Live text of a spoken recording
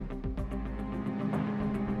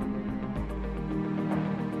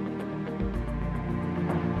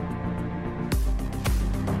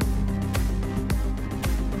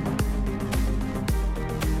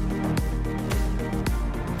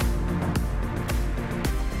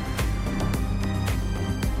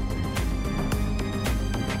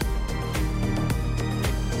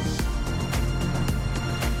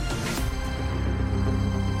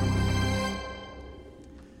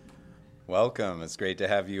Welcome. It's great to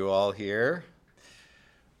have you all here.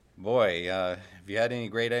 Boy, have you had any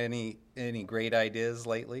great ideas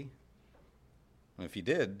lately? If you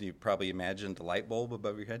did, you probably imagined a light bulb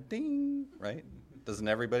above your head, ding, right? Doesn't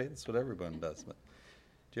everybody? That's what everyone does. But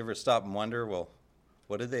do you ever stop and wonder, well,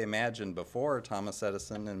 what did they imagine before Thomas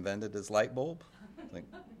Edison invented his light bulb? Like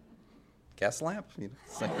gas lamp?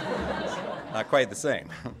 It's not quite the same.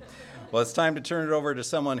 Well, it's time to turn it over to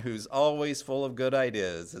someone who's always full of good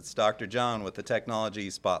ideas. It's Dr. John with the Technology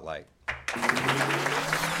Spotlight.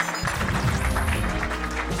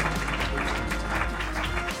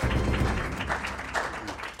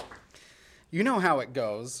 You know how it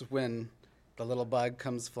goes when the little bug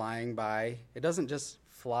comes flying by. It doesn't just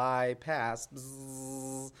fly past.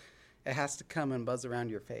 Bzzz. It has to come and buzz around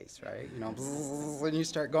your face, right? Bzzz, and you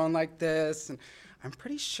start going like this. And I'm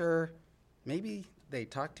pretty sure maybe they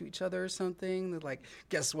talk to each other or something. They're like,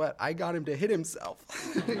 guess what? I got him to hit himself.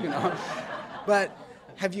 But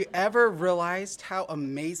have you ever realized how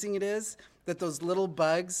amazing it is that those little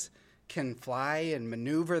bugs can fly and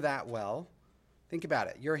maneuver that well? Think about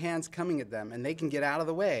it. Your hand's coming at them, and they can get out of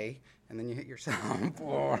the way, and then you hit yourself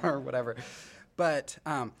or whatever. But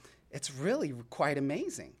it's really quite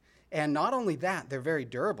amazing. And not only that, they're very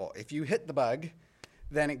durable. If you hit the bug,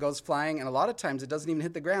 then it goes flying, and a lot of times it doesn't even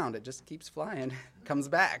hit the ground. It just keeps flying, comes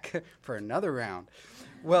back for another round.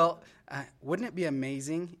 Well, wouldn't it be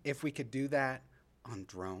amazing if we could do that on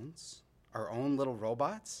drones, our own little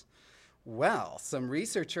robots? Well, some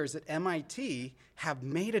researchers at MIT have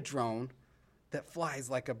made a drone that flies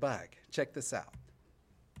like a bug. Check this out.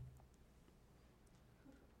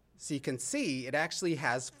 So you can see it actually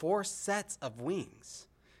has 4 sets of wings,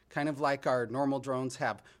 kind of like our normal drones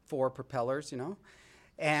have 4 propellers,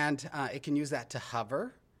 And it can use that to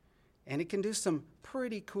hover, and it can do some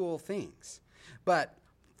pretty cool things. But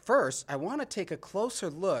first, I want to take a closer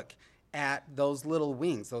look at those little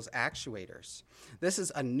wings, those actuators. This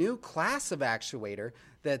is a new class of actuator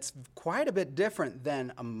that's quite a bit different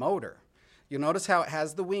than a motor. You'll notice how it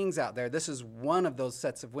has the wings out there. This is one of those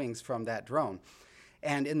sets of wings from that drone.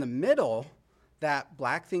 And in the middle, that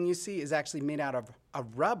black thing you see is actually made out of a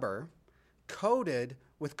rubber coated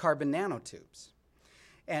with carbon nanotubes.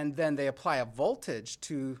 And then they apply a voltage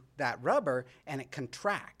to that rubber, and it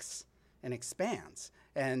contracts and expands.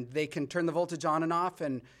 And they can turn the voltage on and off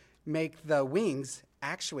and make the wings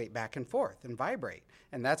actuate back and forth and vibrate.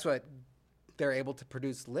 And that's what they're able to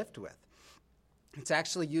produce lift with. It's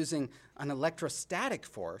actually using an electrostatic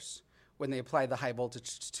force when they apply the high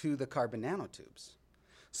voltage to the carbon nanotubes.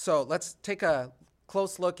 So let's take a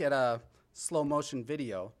close look at a slow motion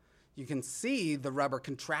video. You can see the rubber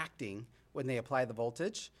contracting when they apply the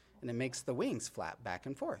voltage, and it makes the wings flap back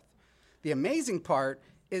and forth. The amazing part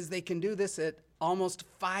is they can do this at almost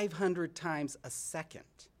 500 times a second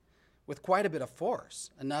with quite a bit of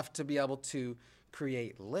force, enough to be able to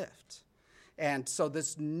create lift. And so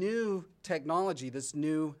this new technology, this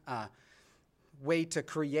new way to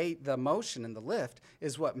create the motion and the lift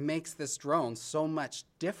is what makes this drone so much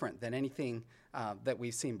different than anything that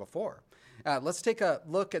we've seen before. Let's take a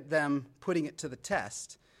look at them putting it to the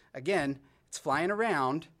test. Again, it's flying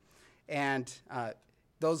around, and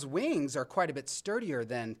those wings are quite a bit sturdier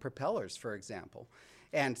than propellers, for example.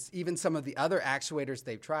 And even some of the other actuators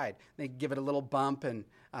they've tried, they give it a little bump and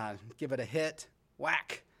give it a hit,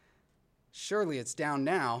 whack. Surely it's down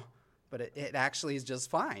now, but it actually is just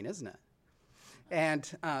fine, isn't it?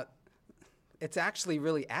 And it's actually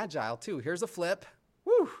really agile, too. Here's a flip.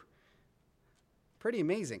 Woo! Pretty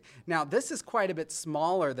amazing. Now, this is quite a bit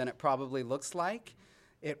smaller than it probably looks like.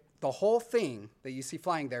 The whole thing that you see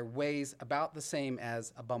flying there weighs about the same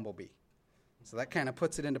as a bumblebee. So that kind of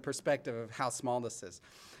puts it into perspective of how small this is.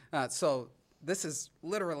 So this is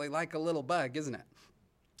literally like a little bug, isn't it?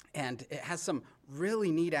 And it has some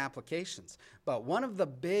really neat applications. But one of the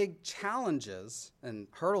big challenges and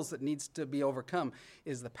hurdles that needs to be overcome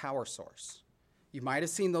is the power source. You might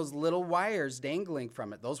have seen those little wires dangling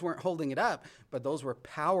from it. Those weren't holding it up, but those were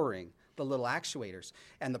powering the little actuators.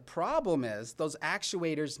 And the problem is those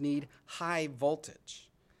actuators need high voltage.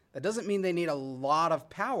 That doesn't mean they need a lot of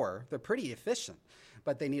power. They're pretty efficient,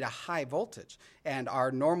 but they need a high voltage. And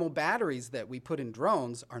our normal batteries that we put in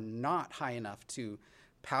drones are not high enough to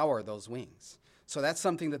power those wings. So that's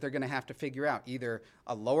something that they're going to have to figure out, either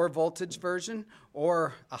a lower voltage version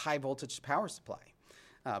or a high voltage power supply.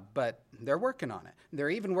 But they're working on it. They're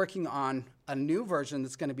even working on a new version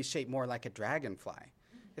that's going to be shaped more like a dragonfly.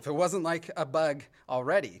 If it wasn't like a bug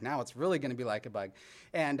already, now it's really going to be like a bug.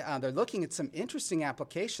 And they're looking at some interesting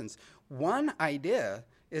applications. One idea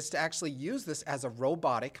is to actually use this as a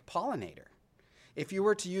robotic pollinator. If you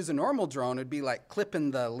were to use a normal drone, it'd be like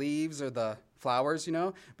clipping the leaves or the flowers,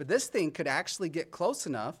 But this thing could actually get close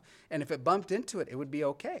enough, and if it bumped into it, it would be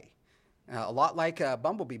okay. A lot like a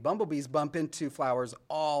bumblebee. Bumblebees bump into flowers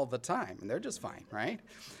all the time, and they're just fine, right?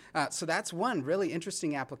 So that's one really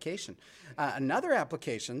interesting application. Another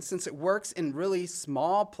application, since it works in really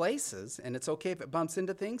small places, and it's okay if it bumps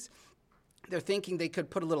into things, they're thinking they could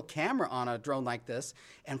put a little camera on a drone like this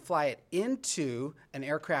and fly it into an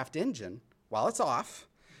aircraft engine while it's off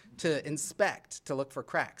to inspect, to look for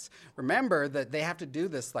cracks. Remember that they have to do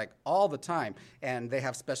this like all the time, and they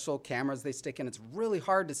have special cameras they stick in. It's really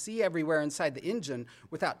hard to see everywhere inside the engine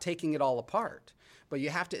without taking it all apart. But you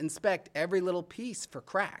have to inspect every little piece for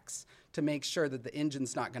cracks to make sure that the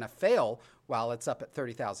engine's not going to fail while it's up at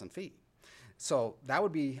 30,000 feet. So that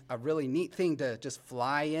would be a really neat thing to just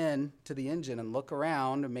fly in to the engine and look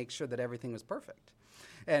around and make sure that everything was perfect.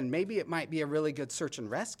 And maybe it might be a really good search and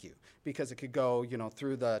rescue because it could go,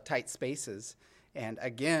 through the tight spaces and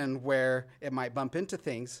again where it might bump into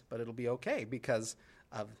things, but it'll be okay because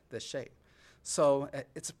of this shape. So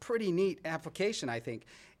it's a pretty neat application, I think.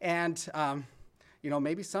 And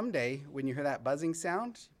maybe someday when you hear that buzzing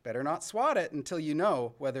sound, you better not swat it until you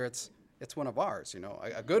know whether it's one of ours,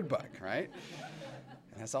 a good bug, right?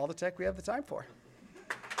 And that's all the tech we have the time for.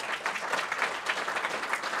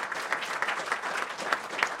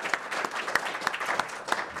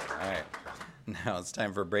 All right. Now it's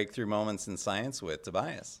time for Breakthrough Moments in Science with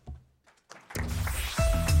Tobias.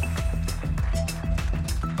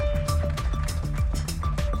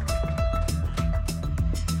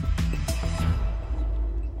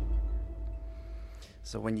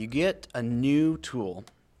 So when you get a new tool,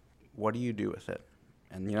 what do you do with it?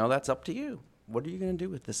 And, that's up to you. What are you going to do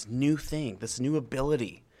with this new thing, this new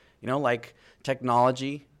ability? Like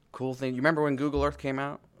technology, cool thing. You remember when Google Earth came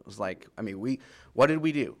out? It was like, what did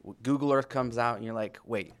we do? Google Earth comes out, and you're like,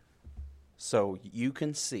 wait, so you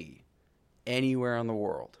can see anywhere in the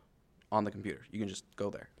world on the computer. You can just go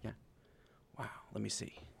there. Yeah. Wow, let me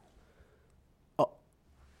see.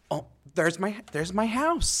 Oh, there's my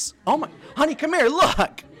house. Oh my, honey, come here,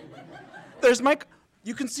 look.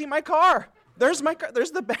 You can see my car. There's my car. There's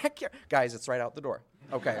the backyard. Guys, it's right out the door.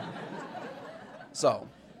 Okay. So,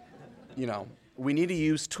 we need to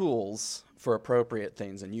use tools for appropriate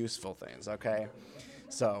things and useful things, okay?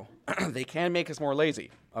 So, they can make us more lazy,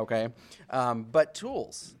 okay? But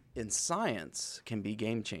tools in science can be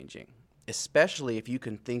game-changing, especially if you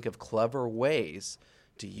can think of clever ways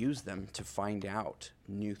to use them to find out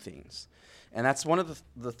new things. And that's one of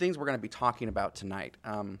the things we're going to be talking about tonight.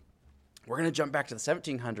 We're going to jump back to the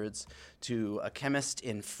 1700s to a chemist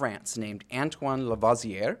in France named Antoine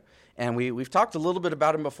Lavoisier. And we've talked a little bit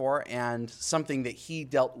about him before and something that he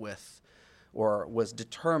dealt with or was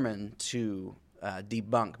determined to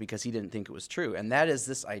debunk because he didn't think it was true. And that is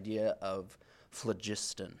this idea of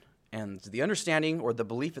phlogiston. And the understanding or the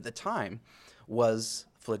belief at the time was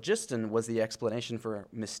phlogiston was the explanation for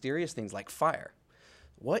mysterious things like fire.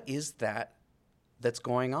 What is that that's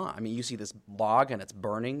going on? You see this log and it's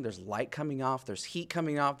burning. There's light coming off. There's heat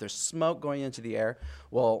coming off. There's smoke going into the air.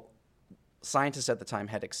 Well, scientists at the time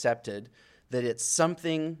had accepted that it's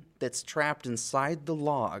something that's trapped inside the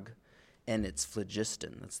log, and it's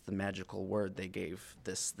phlogiston. That's the magical word they gave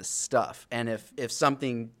this stuff. And if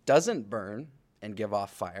something doesn't burn and give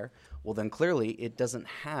off fire, well, then clearly it doesn't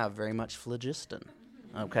have very much phlogiston.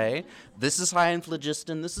 Okay? This is high in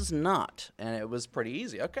phlogiston. This is not. And it was pretty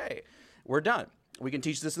easy. Okay, we're done. We can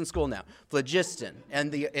teach this in school now. Phlogiston.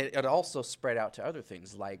 And it also spread out to other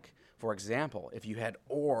things. Like, for example, if you had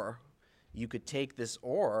ore, you could take this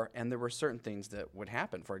ore, and there were certain things that would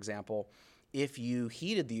happen. For example, if you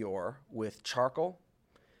heated the ore with charcoal,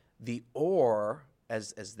 the ore,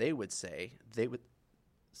 as they would say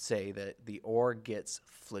that the ore gets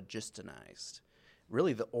phlogistonized.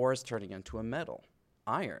 Really, the ore is turning into a metal,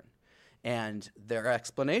 iron. And their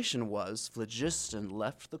explanation was phlogiston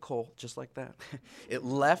left the coal just like that. It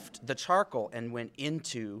left the charcoal and went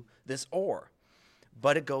into this ore.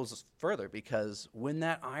 But it goes further because when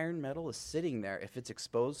that iron metal is sitting there, if it's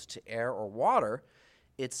exposed to air or water,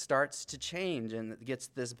 it starts to change and it gets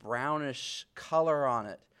this brownish color on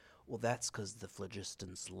it. Well, that's because the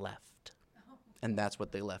phlogiston's left. And that's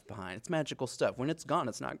what they left behind. It's magical stuff. When it's gone,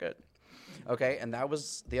 it's not good. Okay, and that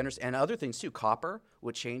was the and other things too. Copper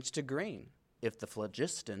would change to green if the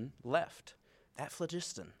phlogiston left. That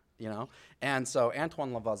phlogiston, And so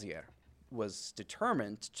Antoine Lavoisier was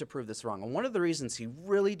determined to prove this wrong. And one of the reasons he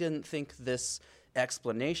really didn't think this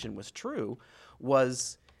explanation was true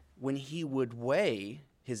was when he would weigh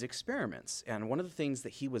his experiments. And one of the things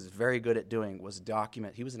that he was very good at doing was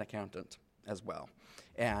document. He was an accountant as well,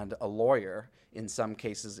 and a lawyer in some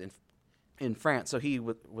cases in France. So he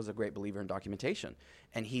was a great believer in documentation,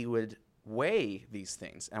 and he would weigh these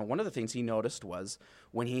things. And one of the things he noticed was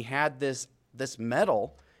when he had this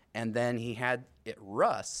metal and then he had it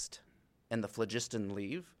rust and the phlogiston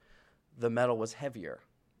leave, the metal was heavier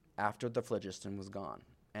after the phlogiston was gone.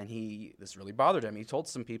 And this really bothered him. He told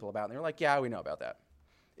some people about it, and they were like, yeah, we know about that.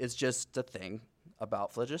 It's just a thing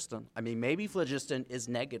about phlogiston. I mean, maybe phlogiston is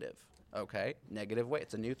negative, okay? Negative weight,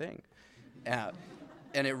 it's a new thing.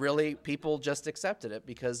 And it really, people just accepted it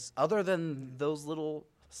because other than those little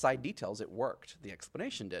side details, it worked. The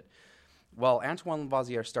explanation did. Well, Antoine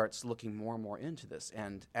Lavoisier starts looking more and more into this.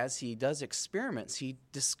 And as he does experiments, he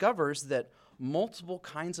discovers that multiple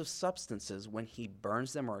kinds of substances, when he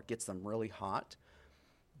burns them or gets them really hot,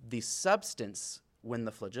 the substance, when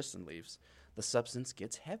the phlogiston leaves, the substance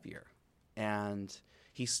gets heavier. And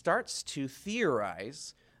he starts to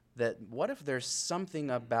theorize that what if there's something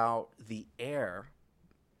about the air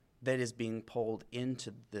that is being pulled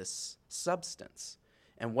into this substance?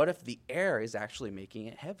 And what if the air is actually making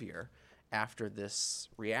it heavier after this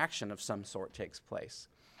reaction of some sort takes place?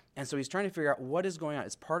 And so he's trying to figure out what is going on.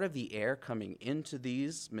 Is part of the air coming into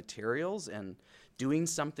these materials and doing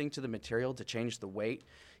something to the material to change the weight?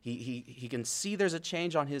 He can see there's a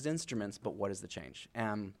change on his instruments, but what is the change?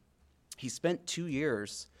 He spent 2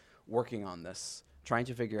 years working on this, trying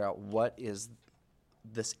to figure out what is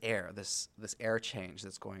this air, this air change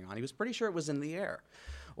that's going on. He was pretty sure it was in the air.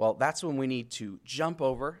 Well, that's when we need to jump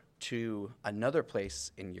over to another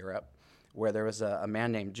place in Europe where there was a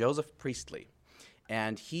man named Joseph Priestley.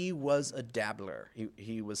 And he was a dabbler.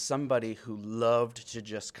 He was somebody who loved to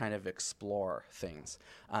just kind of explore things.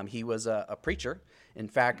 He was a preacher. In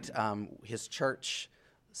fact, his church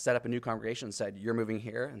set up a new congregation and said, you're moving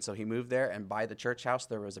here. And so he moved there, and by the church house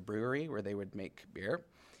there was a brewery where they would make beer.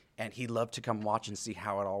 And he loved to come watch and see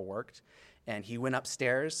how it all worked. And he went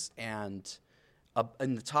upstairs, and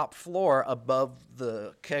in the top floor above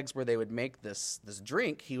the kegs where they would make this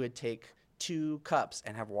drink, he would take 2 cups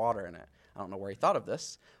and have water in it. I don't know where he thought of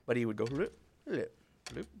this, but he would go bloop, bloop,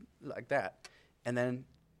 bloop, like that. And then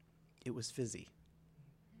it was fizzy.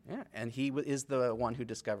 Yeah, and he is the one who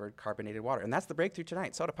discovered carbonated water. And that's the breakthrough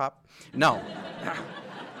tonight, soda pop. No.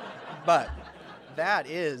 But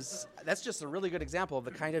that's just a really good example of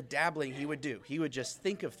the kind of dabbling he would do. He would just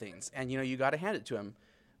think of things, and you got to hand it to him.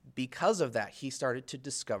 Because of that, he started to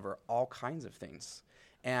discover all kinds of things.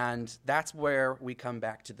 And that's where we come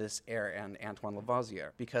back to this air and Antoine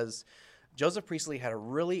Lavoisier, because Joseph Priestley had a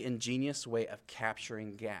really ingenious way of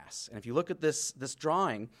capturing gas. And if you look at this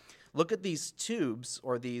drawing, look at these tubes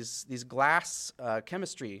or these glass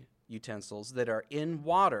chemistry utensils that are in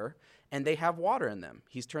water, and they have water in them.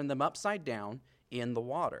 He's turned them upside down in the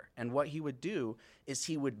water. And what he would do is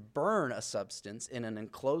he would burn a substance in an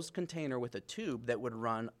enclosed container with a tube that would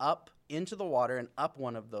run up into the water and up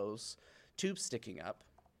one of those tubes sticking up.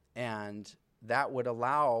 And that would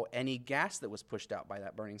allow any gas that was pushed out by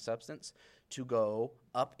that burning substance to go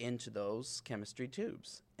up into those chemistry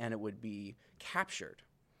tubes, and it would be captured.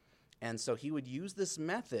 And so he would use this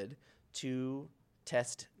method to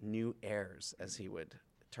test new airs, as he would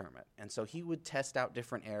term it. And so he would test out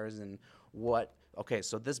different airs and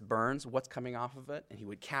so this burns, what's coming off of it? And he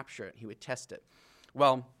would capture it, he would test it.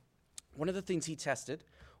 Well, one of the things he tested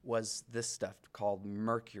was this stuff called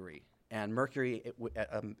mercury. And mercury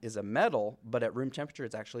is a metal, but at room temperature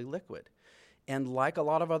it's actually liquid. And like a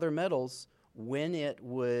lot of other metals, when it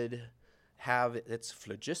would have its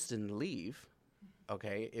phlogiston leave,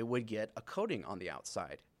 it would get a coating on the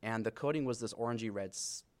outside. And the coating was this orangey red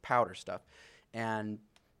powder stuff. And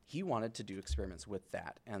he wanted to do experiments with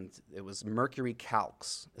that. And it was mercury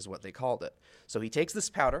calx is what they called it. So he takes this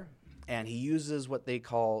powder, and he uses what they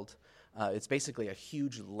called, it's basically a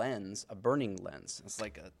huge lens, a burning lens. It's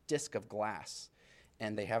like a disc of glass.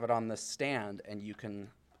 And they have it on the stand, and you can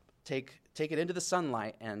take it into the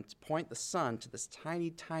sunlight and point the sun to this tiny,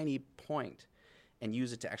 tiny point and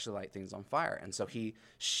use it to actually light things on fire. And so he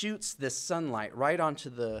shoots this sunlight right onto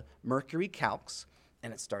the mercury calx,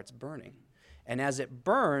 and it starts burning. And as it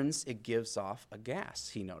burns, it gives off a gas,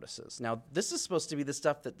 he notices. Now, this is supposed to be the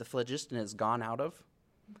stuff that the phlogiston has gone out of,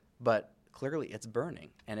 but clearly it's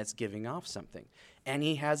burning, and it's giving off something. And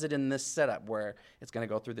he has it in this setup where it's going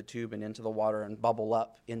to go through the tube and into the water and bubble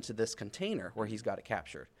up into this container where he's got it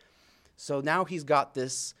captured. So now he's got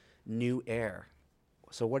this new air.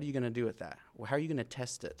 So what are you going to do with that? Well, how are you going to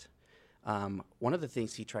test it? One of the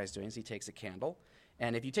things he tries doing is he takes a candle,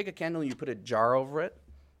 and if you take a candle and you put a jar over it,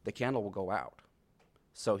 the candle will go out.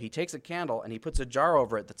 So he takes a candle and he puts a jar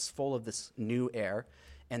over it that's full of this new air,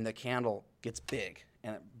 and the candle gets big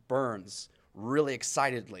and it burns really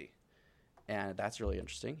excitedly. And that's really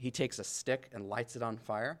interesting. He takes a stick and lights it on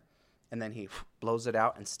fire, and then he blows it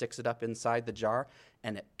out and sticks it up inside the jar,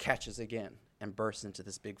 and it catches again and bursts into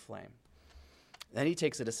this big flame. Then he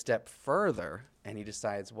takes it a step further, and he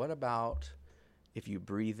decides, what about if you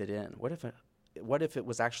breathe it in? What if it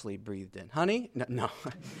was actually breathed in? Honey? No.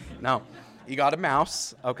 He got a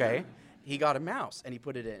mouse, okay? He got a mouse, and he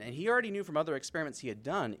put it in. And he already knew from other experiments he had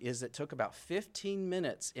done is it took about 15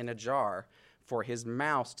 minutes in a jar for his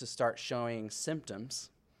mouse to start showing symptoms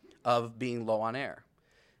of being low on air.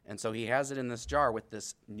 And so he has it in this jar with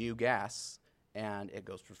this new gas, and it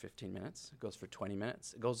goes for 15 minutes, it goes for 20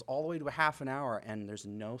 minutes, it goes all the way to a half an hour, and there's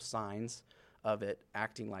no signs of it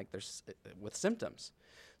acting like there's with symptoms.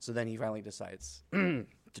 So then he finally decides to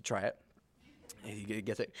try it. He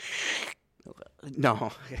gets it.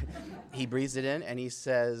 No. He breathes it in, and he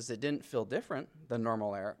says, it didn't feel different than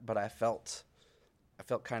normal air, but I felt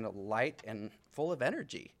kind of light and full of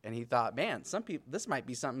energy. And he thought, man, this might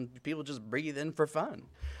be something people just breathe in for fun.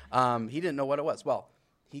 He didn't know what it was. Well,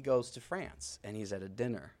 he goes to France, and he's at a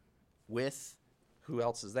dinner with, who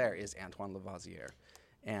else is there, is Antoine Lavoisier.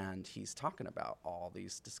 And he's talking about all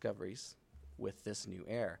these discoveries with this new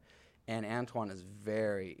air. And Antoine is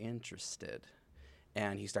very interested,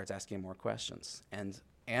 and he starts asking more questions. And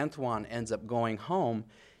Antoine ends up going home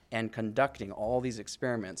and conducting all these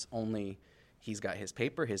experiments, only he's got his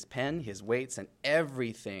paper, his pen, his weights, and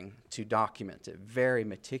everything to document it very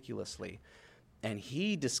meticulously. And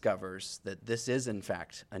he discovers that this is, in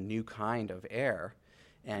fact, a new kind of air,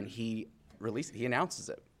 and he announces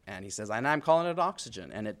it. And he says, and I'm calling it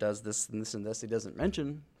oxygen, and it does this and this and this. He doesn't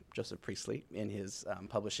mention Joseph Priestley in his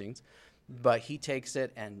publishings, but he takes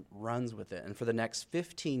it and runs with it. And for the next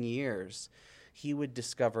 15 years, he would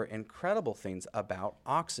discover incredible things about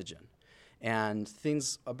oxygen and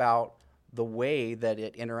things about the way that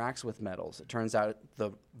it interacts with metals. It turns out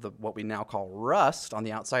the what we now call rust on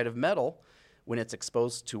the outside of metal, when it's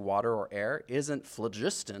exposed to water or air, isn't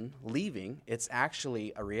phlogiston leaving. It's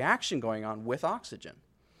actually a reaction going on with oxygen.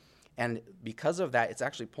 And because of that, it's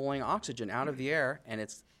actually pulling oxygen out of the air, and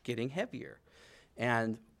it's getting heavier.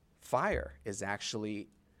 And fire is actually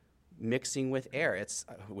mixing with air. It's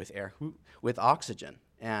with oxygen.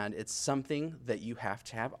 And it's something that you have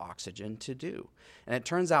to have oxygen to do. And it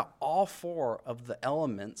turns out all four of the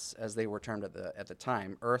elements, as they were termed at the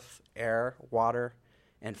time, earth, air, water,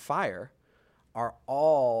 and fire, are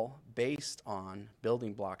all based on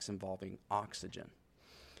building blocks involving oxygen.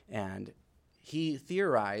 And he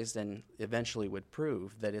theorized and eventually would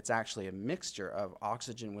prove that it's actually a mixture of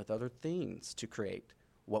oxygen with other things to create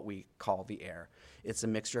what we call the air. It's a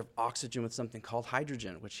mixture of oxygen with something called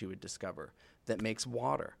hydrogen, which he would discover, that makes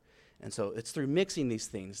water. And so it's through mixing these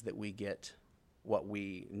things that we get what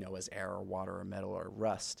we know as air or water or metal or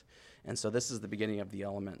rust. And so this is the beginning of the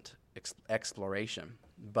element exploration.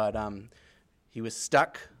 But he was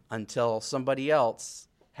stuck until somebody else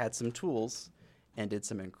had some tools and did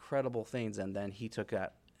some incredible things, and then he took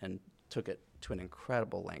it to an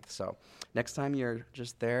incredible length. So next time you're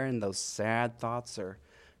just there and those sad thoughts are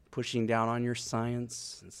pushing down on your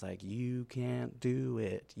science, it's like, you can't do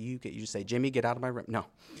it. You just say, Jimmy, get out of my room. No.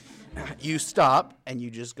 You stop and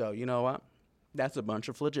you just go, you know what? That's a bunch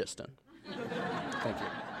of phlogiston. Thank you.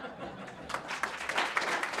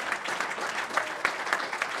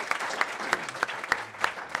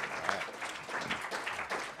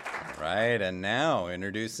 Right, and now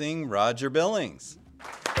introducing Roger Billings.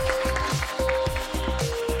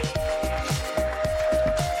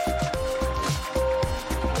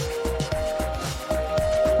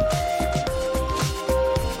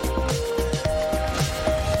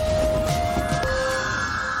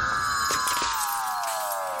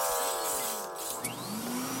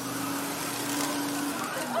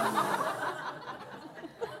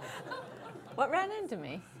 What ran into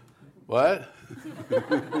me? What?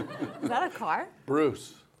 Is that a car?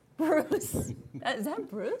 Bruce. Bruce. Is that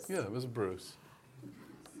Bruce? Yeah, it was Bruce.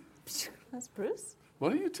 That's Bruce? Why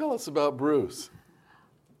don't you tell us about Bruce?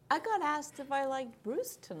 I got asked if I liked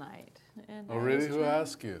Bruce tonight. And Oh, really? Who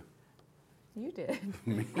asked you? You did.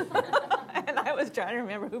 Me. And I was trying to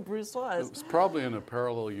remember who Bruce It was. was probably in a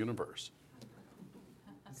parallel universe.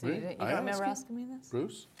 So you Really? don't I remember asked asking me this?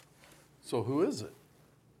 Bruce? So who is it?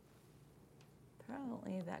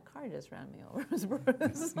 Apparently that car just ran me over. It was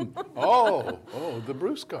Bruce. Oh, the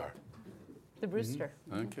Bruce car. The Brewster.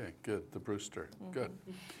 Okay, good. The Brewster. Good.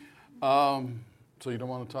 So you don't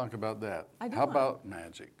want to talk about that. I do How want. about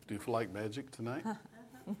magic? Do you feel like magic tonight?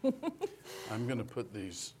 I'm going to put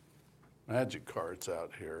these magic cards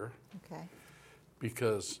out here Okay.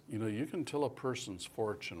 because, you know, you can tell a person's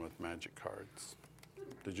fortune with magic cards.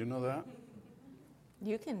 Did you know that?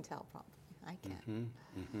 You can tell probably. I can't.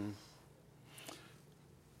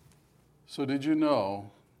 So did you know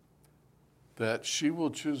that she will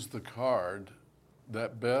choose the card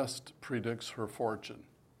that best predicts her fortune?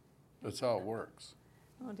 That's how it works.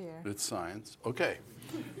 Oh dear. It's science. Okay.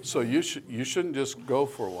 So you shouldn't just go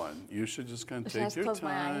for one. You should just kind of Should I take just your close time.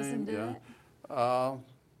 my eyes and do yeah.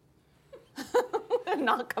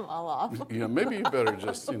 Knock them all off. Yeah, maybe you better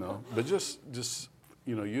just, but just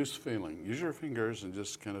use feeling. Use your fingers and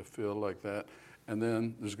just kind of feel like that. And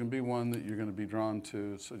then there's going to be one that you're going to be drawn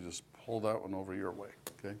to, so just pull that one over your way,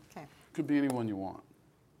 okay? Okay. Could be any one you want.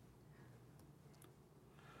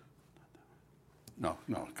 No,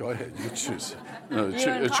 go ahead, you choose. No, You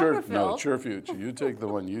and it's Copperfield. your future. You take the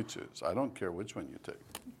one you choose. I don't care which one you take.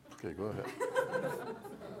 Okay, go ahead.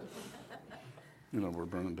 We're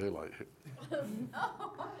burning daylight here.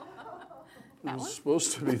 It was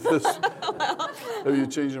supposed to be this. Have you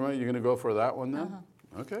changed your mind? You're going to go for that one then?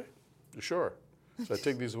 Okay, you're sure. So I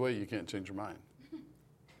take these away, you can't change your mind.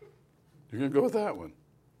 You're going to go with that one.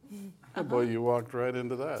 Oh, boy, you walked right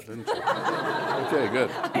into that, didn't you? Okay,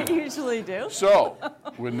 good. I usually do. So,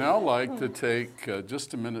 we'd now like to take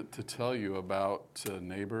just a minute to tell you about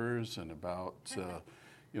neighbors and about,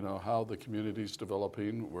 how the community's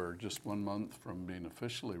developing. We're just 1 month from being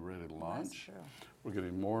officially ready to launch. That's true. We're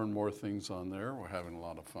getting more and more things on there. We're having a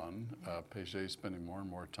lot of fun. Paget's spending more and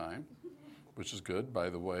more time, which is good. By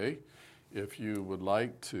the way, if you would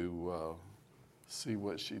like to see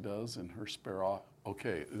what she does in her spare office.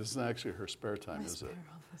 Okay, this isn't actually her spare time, is it?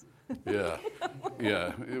 Yeah,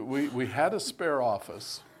 yeah. We had a spare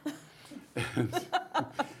office.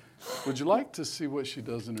 Would you like to see what she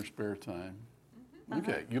does in her spare time?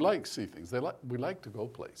 Okay, you like to see things. We like to go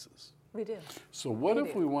places. We do. So what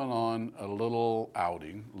if we went on a little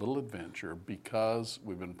outing, a little adventure, because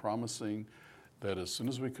we've been promising that as soon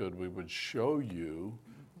as we could, we would show you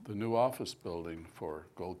the new office building for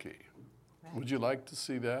Gold Key. Right. Would you like to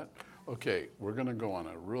see that? Okay, we're going to go on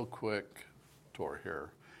a real quick tour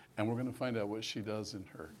here, and we're going to find out what she does in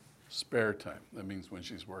her spare time. That means when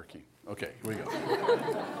she's working. Okay, here we go.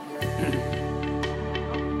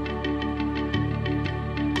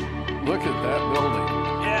 Look at that building.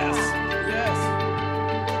 Yes.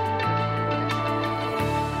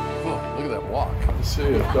 Oh, look at that walk. Let's see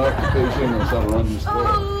if Dr. Page knows how to run this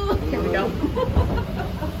door. Here we go.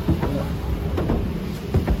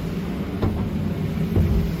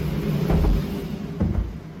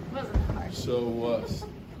 So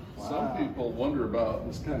some people wonder about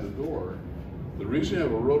this kind of door. The reason you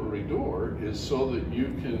have a rotary door is so that you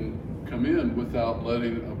can come in without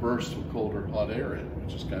letting a burst of cold or hot air in,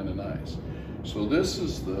 which is kind of nice. So this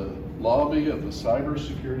is the lobby of the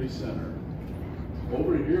Cybersecurity Center.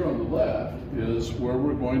 Over here on the left is where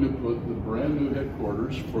we're going to put the brand new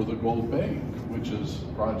headquarters for the Gold Bank, which is a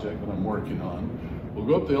project that I'm working on. We'll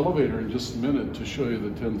go up the elevator in just a minute to show you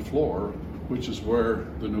the 10th floor, which is where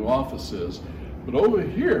the new office is. But over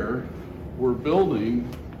here, we're building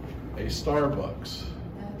a Starbucks.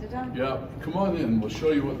 Yeah, come on in. We'll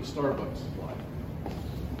show you what the Starbucks is like.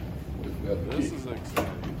 This is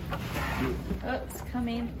exciting. Oh, it's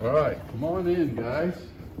coming. All right, come on in, guys.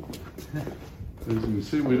 As you can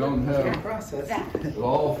see, we don't have it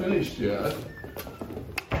all finished yet.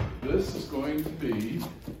 This is going to be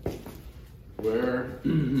where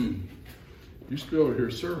you should be over here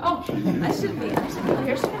serving. Oh, I should be.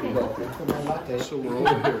 Here should be. So we're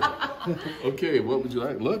over here. Okay, what would you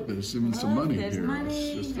like? Look, there's even some money There's here.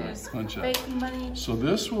 money. It's just There's a punch out. baking money. So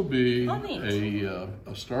this will be Oh, neat. a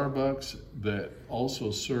Starbucks that also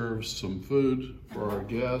serves some food for our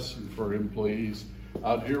guests and for our employees.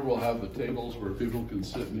 Out here we'll have the tables where people can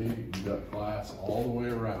sit and eat. We've got glass all the way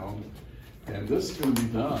around. And this is going to be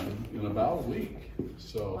done in about a week.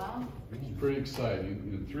 So Wow. it's pretty exciting.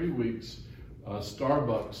 In 3 weeks,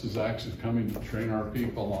 Starbucks is actually coming to train our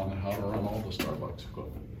people on how to run all the Starbucks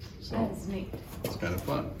equipment. So That's neat. it's kind of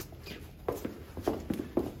fun.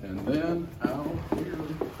 And then out here,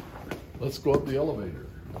 let's go up the elevator.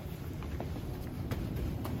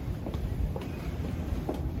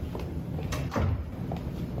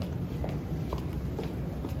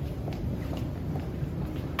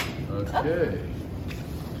 Okay.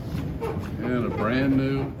 And a brand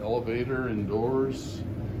new elevator indoors,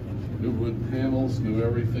 new wood panels, new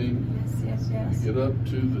everything. Yes. Get up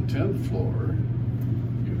to the 10th floor,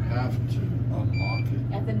 you have to unlock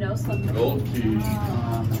it. At the no slip. Gold key.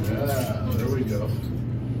 Oh. Yeah, there we go.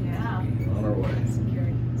 Yeah. On our way.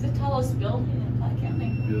 Security. It's the tallest building in Platte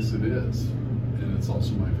County. Yes, it is. And it's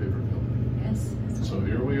also my favorite building. Yes. So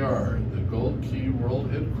here we are, the Gold Key World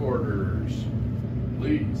Headquarters.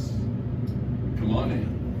 Please, come on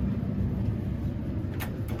in.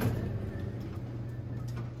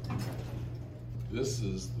 this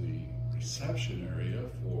is the reception area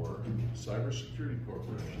for Cybersecurity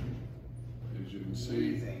Corporation. As you can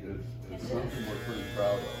see, it's something we're pretty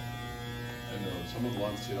proud of. And someone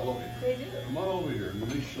wants the elevator. They do. Come on over here,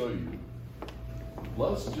 let me show you.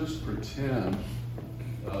 Let's just pretend,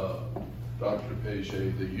 Dr.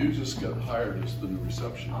 Paget, that you just got hired as the new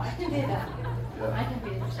receptionist. I can do that. Yeah. I can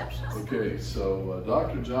be the receptionist. Okay, so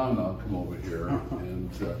Dr. John, I'll come over here, and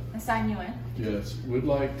And sign you in. yes, we'd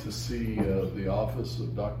like to see the office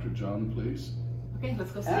of Dr. John, please. Okay,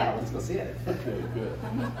 let's go see Yeah, it. let's go see it. Okay, good.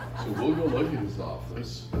 So we'll go look at his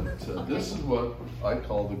office. But, this is what I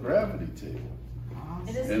call the gravity table.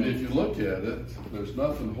 It is And neat. if you look at it, there's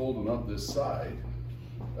nothing holding up this side.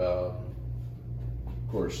 Of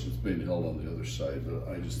course, it's being held on the other side,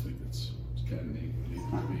 but I just think it's kind of neat to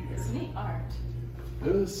be It's here. neat art.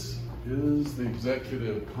 This is the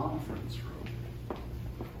executive conference room.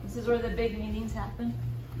 This is where the big meetings happen.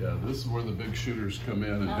 Yeah, this is where the big shooters come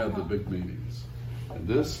in and have the big meetings. And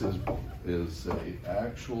this is a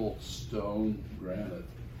actual stone granite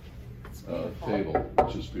beautiful. table,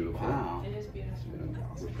 which is beautiful. Wow. It is beautiful. Yeah,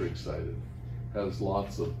 we're pretty excited. Has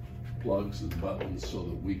lots of plugs and buttons so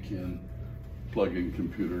that we can plug in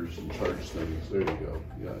computers and charge things. There you go.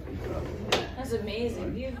 Yeah, exactly. That's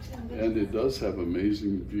amazing view too. And it does have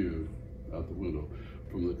amazing view out the window.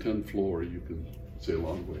 From the 10th floor, you can see a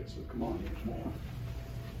long way. So come on, there's more.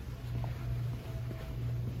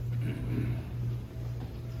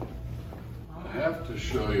 I have to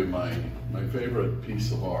show you my favorite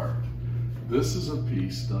piece of art. This is a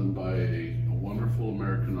piece done by a wonderful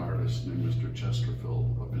American artist named Mr.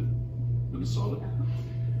 Chesterfield up in Minnesota.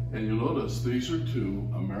 And you'll notice these are two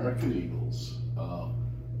American eagles.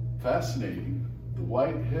 Fascinating. The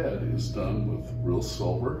white head is done with real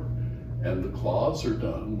silver, and the claws are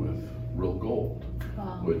done with real gold,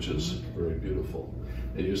 which is very beautiful.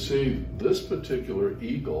 And you see, this particular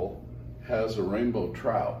eagle has a rainbow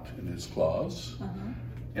trout in his claws,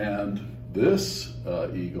 and this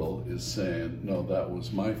eagle is saying, no, that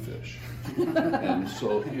was my fish. And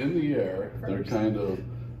so in the air, they're kind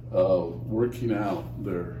of working out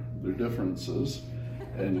their differences,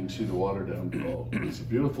 and you can see the water down below. It's a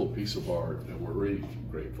beautiful piece of art, and we're really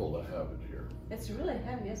grateful to have it here. It's really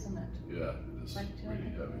heavy, isn't it? Yeah, it is Like really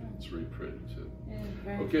 200 heavy. It's really pretty too. It is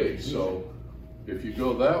very Okay, so if you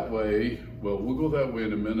go that way, well, we'll go that way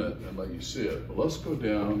in a minute and let you see it. But let's go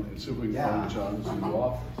down and see if we can Yeah. find John's new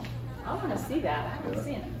office. I want to see that. I haven't Yeah.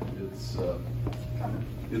 seen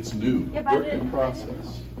it. It's new, Yeah, but I work in didn't-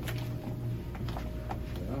 process.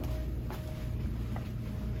 Yeah.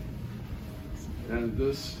 And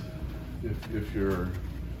this, if your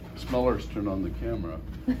smellers turn on the camera,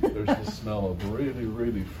 there's the smell of really,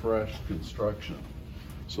 really fresh construction.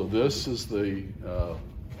 So this is a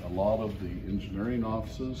lot of the engineering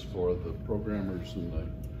offices for the programmers and the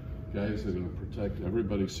guys that are going to protect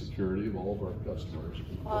everybody's security of all of our customers.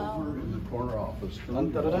 Over in the corner office.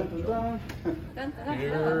 Dun, dun, dun, dun, dun. Dun, dun, dun.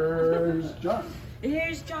 Here's John.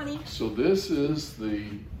 Here's Johnny. So this is the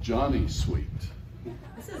Johnny Suite.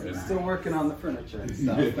 This is Still working on the furniture and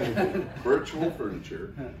stuff. Virtual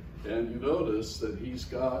furniture. And you notice that he's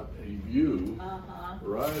got a view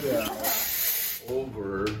right out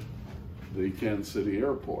over the Kansas City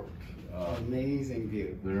Airport. Amazing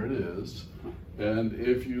view. There it is. And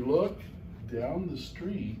if you look down the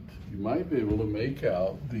street, you might be able to make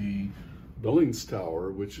out the Billings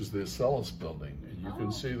Tower, which is the Acellus building. And you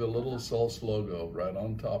can see the little Acellus logo right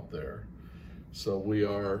on top there. So we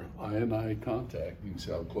are I&I contact. You can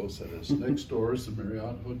see how close that is. Next door is the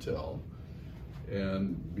Marriott Hotel.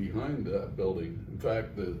 And behind that building, in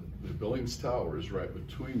fact, the Billings Tower is right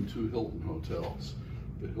between two Hilton hotels.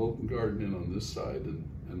 The Hilton Garden Inn on this side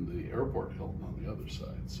and the Airport Hilton on the other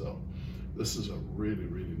side. So this is a really,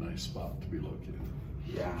 really nice spot to be located.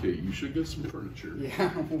 Yeah. Okay, you should get some furniture. Yeah,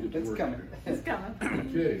 Get to it's work coming. here. it's coming.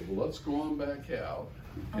 Okay, well, let's go on back out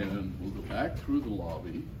and we'll go back through the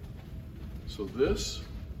lobby. So this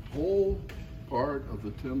whole part of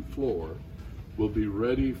the 10th floor will be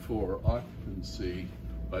ready for occupancy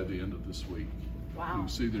by the end of this week. You Wow. can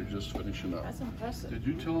see they're just finishing up. That's impressive. Did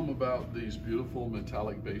you tell them about these beautiful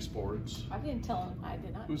metallic baseboards? I didn't tell him. I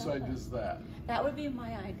did not. Whose tell idea him. is that? That would be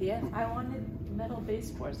my idea. I wanted metal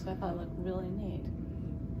baseboards, so I thought it looked really neat.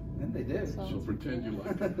 And they did. So- So pretend you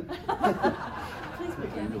like it. Please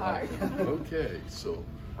pretend You hard. like it. Okay, so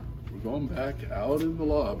we're going back out in the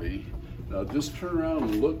lobby. Now just turn around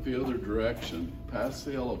and look the other direction, past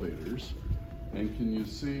the elevators. And can you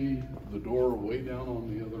see the door way down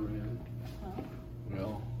on the other end?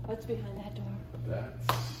 Well, What's behind that door? that's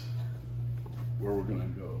where we're gonna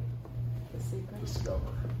go. The secret. Discover,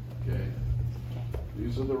 okay?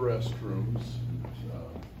 These are the restrooms.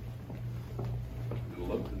 you'll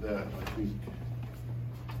look at that, I think.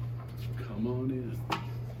 Come on in.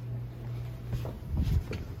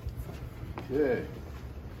 Okay.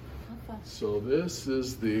 So this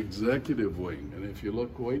is the executive wing, and if you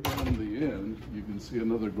look way down the end, you can see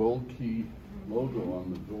another Gold Key logo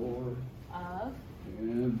on the door.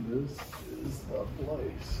 And this is the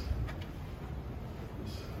place.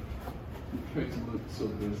 This makes it look so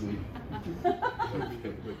busy.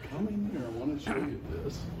 Okay, but come in here, I want to show you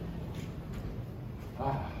this.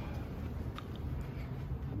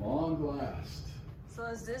 Long last. So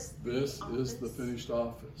is this? This is the finished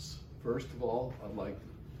office. First of all, I'd like to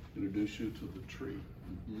introduce you to the tree.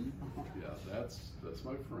 Yeah, that's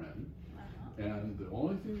my friend. And the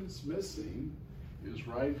only thing that's missing is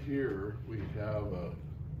right here we have a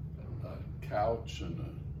couch and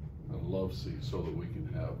a love seat so that we can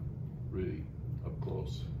have really up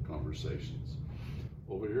close conversations.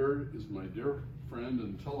 Over here is my dear friend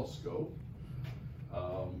and telescope.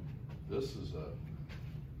 This is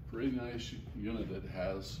a pretty nice unit that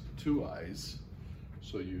has 2 eyes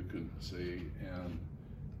so you can see, and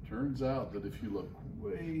turns out that if you look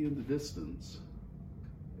way in the distance,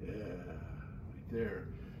 yeah, right there,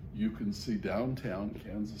 you can see downtown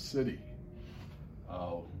Kansas City.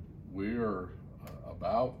 We are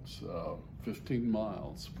about 15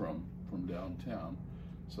 miles from downtown,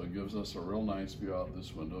 so it gives us a real nice view out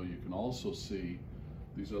this window. You can also see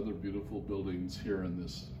these other beautiful buildings here in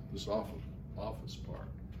this office park.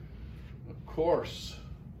 Of course,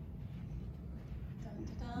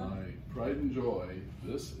 my pride and joy,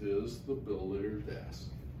 this is the Bill Lear desk.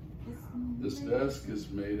 This desk is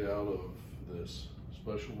made out of this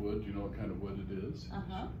special wood. You know what kind of wood it is?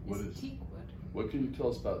 What It's is teak wood. What can you tell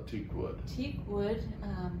us about teak wood? Teak wood,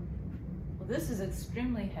 well, this is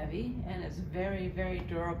extremely heavy and it's very, very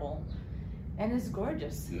durable. And it's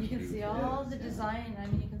gorgeous. Yes, You can see beautiful. all the design. I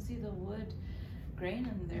mean, you can see the wood grain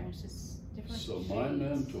in there. It's just different So shades. my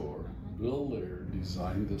mentor, Bill Lear,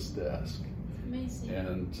 designed this desk Amazing.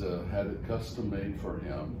 and had it custom made for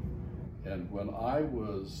him. And when I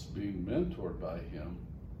was being mentored by him,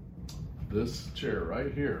 this chair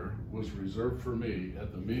right here was reserved for me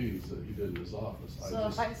at the meetings that he did in his office. So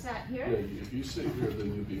if I sat here, Yeah, if you sit here,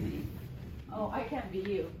 then you'll be me. oh, I can't be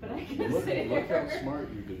you, but I But can look, sit look here. how smart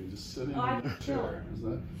you do, just sitting Oh, I in the feel chair.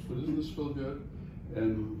 it. Doesn't this feel good?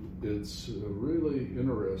 And it's really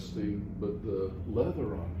interesting, but the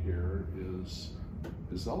leather on here is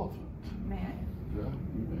elephant. Man, Yeah,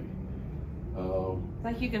 you may.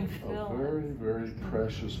 like you can A feel. very, very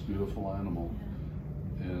precious, beautiful animal.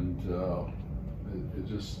 And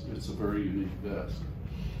it's a very unique desk.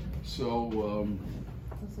 So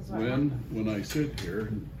This is what I- when I sit here,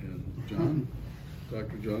 and John,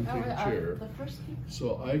 Dr. John, take a chair. The first thing.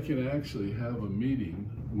 So I can actually have a meeting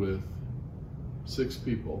with 6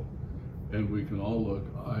 people, and we can all look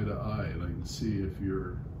eye to eye, and I can see if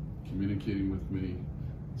you're communicating with me.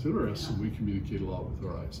 It's interesting, we communicate a lot with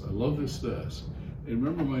our eyes. I love this desk. And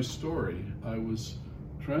remember my story, I was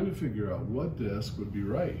trying to figure out what desk would be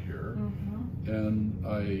right here, and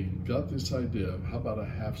I got this idea of how about a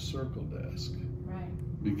half circle desk?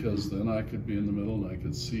 Right. Because then I could be in the middle and I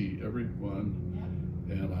could see everyone.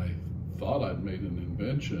 And I thought I'd made an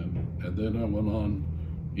invention, and then I went on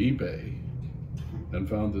eBay and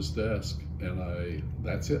found this desk, and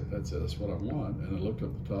that's what I want. And I looked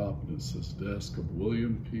up the top, and it says desk of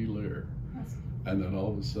William P. Lear. And then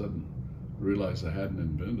all of a sudden, realized I hadn't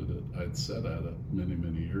invented it. I'd sat at it many,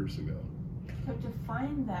 many years ago. But to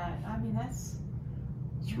find that, I mean, that's.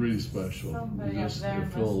 It's really special. Somebody out there It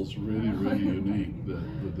must- feels really, really unique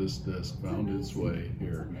that this desk found its way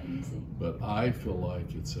here. It's amazing. But I feel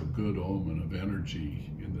like it's a good omen of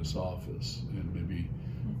energy in this office, and maybe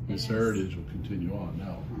this heritage will continue on.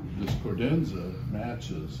 Now, this credenza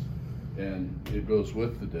matches, and it goes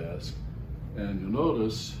with the desk. And you'll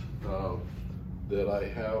notice that I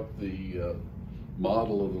have the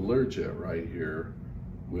model of the Learjet right here,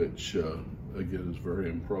 which again is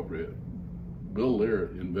very appropriate. Bill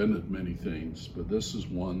Lear invented many things, but this is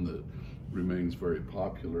one that remains very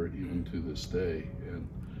popular even to this day. And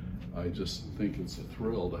I just think it's a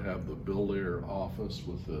thrill to have the Bill Lear office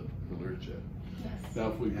with the Learjet. Yes.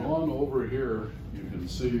 Now, if we go on over here, you can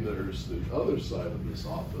see there's the other side of this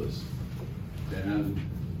office, and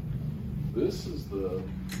this is the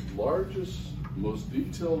largest, most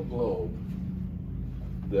detailed globe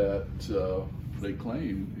that they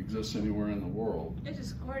claim exists anywhere in the world. It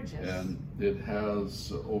is gorgeous. And it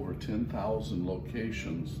has over 10,000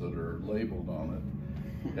 locations that are labeled on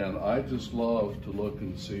it. And I just love to look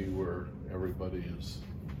and see where everybody is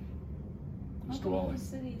Look at all dwelling. the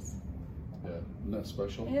cities. Yeah, isn't that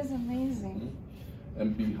special? It is amazing.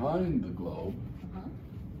 And behind the globe,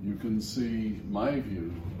 you can see my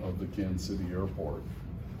view of the Kansas City Airport.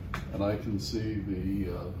 And I can see the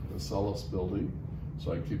Acellus building,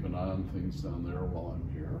 so I keep an eye on things down there while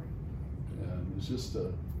I'm here. And it's just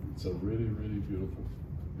it's a really, really beautiful,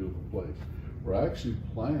 beautiful place. We're actually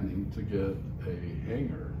planning to get a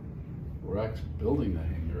hangar. We're actually building a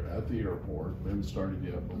hangar at the airport. We haven't started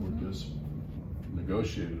yet, but we're just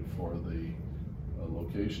negotiated for the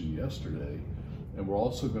location yesterday. And we're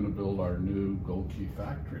also going to build our new Gold Key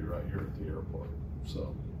factory right here at the airport.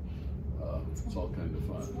 So it's all kind of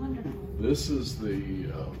fun. Wonderful. This is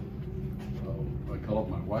the, I call it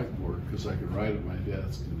my whiteboard because I can write at my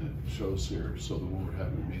desk and it shows here so that when we're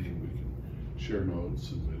having a meeting we can share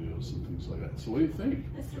notes and videos and things like that. So what do you think,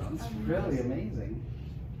 John? It's really amazing.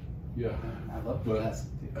 Yeah. I love But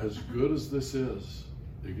that. as good as this is,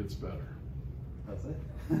 it gets better. That's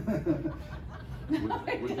it.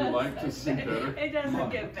 Would you like to see better? It doesn't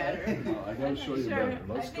get better. No, I gotta show you better.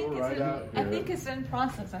 Let's go right out I here. think it's in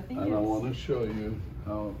process. I think And I it's. want to show you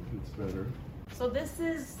how it's better. So this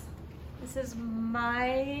is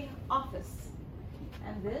my office,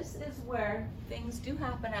 and this is where things do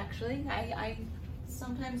happen. Actually, I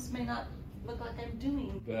sometimes may not look like I'm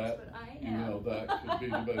doing things, That, but I you am. know, that could be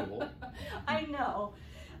debatable. I know.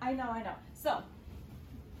 So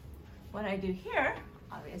what I do here,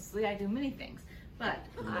 obviously, I do many things, but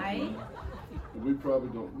We probably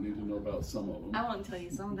don't need to know about some of them. I won't tell you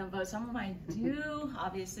some of them, but some of them I do.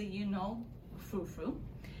 Obviously, you know, frou-frou.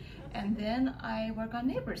 And then I work on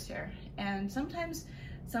Neighbors here. And sometimes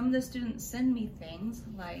some of the students send me things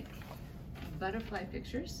like butterfly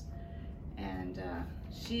pictures. And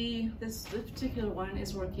this particular one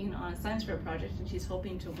is working on a science fair project and she's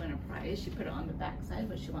hoping to win a prize. She put it on the back side,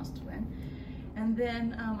 what she wants to win. And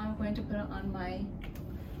then I'm going to put it on my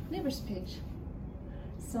Neighbors page.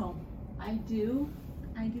 So I do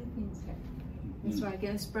things here. That's where I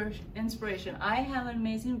get inspiration. I have an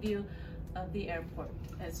amazing view of the airport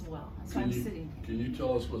as well. So I'm sitting. Can you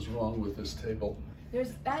tell us what's wrong with this table?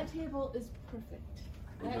 That table is perfect.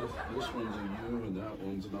 This one's a U and that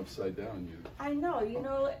one's an upside down U. I know,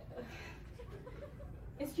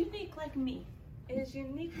 it's unique like me. It is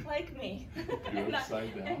unique like me. You're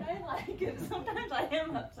upside down. And I like it. Sometimes I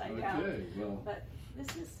am upside down. Okay, well, But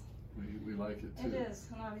this is, we like it too. it is.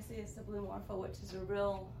 And obviously it's the blue morpho, which is a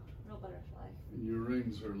real butterfly. And your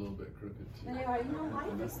rings are a little bit crooked too. They are, I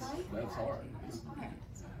And dislike that's that. all right. It's fine.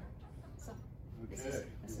 So Okay.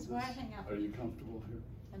 this is where I hang out. Are you comfortable here?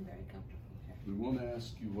 I'm very comfortable here. We want to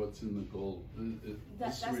ask you what's in the gold.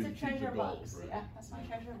 That's where the you keep treasure gold, box. right? Yeah, that's my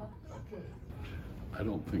treasure box. Okay. I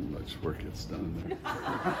don't think much work gets done there.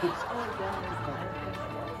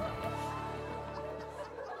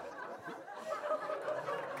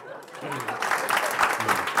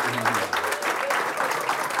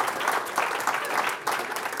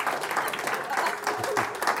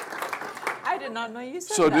 I did not know you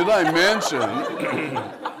said So that. did I mention?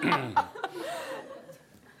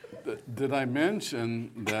 Did I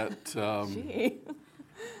mention that Gee.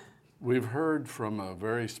 we've heard from a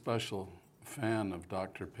very special fan of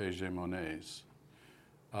Dr. Paget Monet's?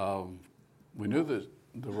 We knew that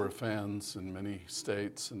there were fans in many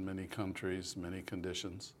states and many countries, many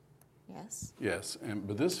conditions. Yes. Yes,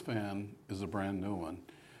 but this fan is a brand new one.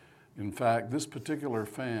 In fact, this particular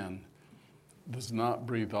fan does not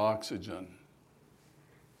breathe oxygen.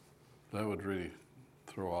 That would really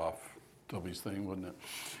throw off Toby's thing, wouldn't it?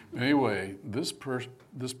 Anyway, this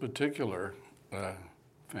particular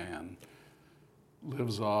fan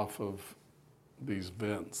lives off of these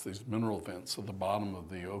vents, these mineral vents at the bottom of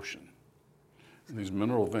the ocean. And these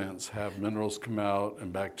mineral vents have minerals come out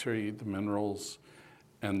and bacteria eat the minerals,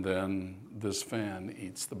 and then this fan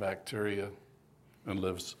eats the bacteria and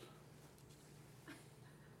lives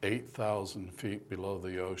 8,000 feet below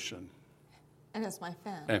the ocean. And it's my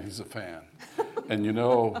fan. And he's a fan. And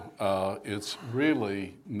it's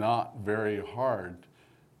really not very hard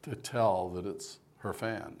to tell that it's her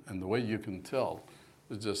fan. And the way you can tell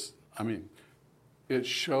is just, it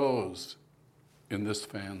shows in this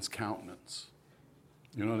fan's countenance.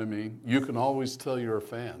 You know what I mean? You can always tell you're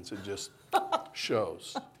fans. It just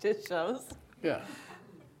shows. Just shows. Yeah.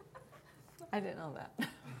 I didn't know that.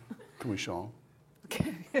 Can we show him?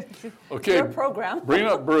 Okay. Okay. Your program. Bring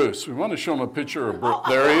up Bruce. We want to show him a picture of Bruce.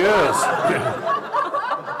 There he is.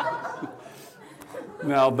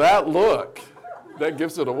 Now that look, that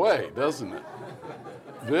gives it away, doesn't it?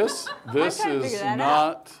 This trying to is figure that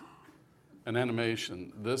not an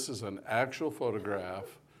animation. This is an actual photograph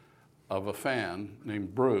of a fan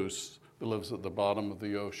named Bruce that lives at the bottom of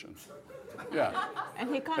the ocean. Yeah.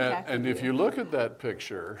 And he contacted And if you look at that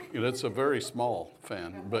picture, it's a very small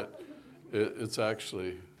fan, but it's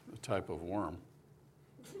actually a type of worm.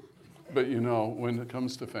 But when it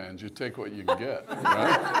comes to fans, you take what you can get,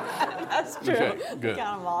 right? That's true. Okay, good.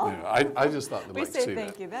 Got them all. Yeah, I just thought they'd We like to say see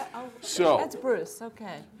thank that. you. So- That's Bruce.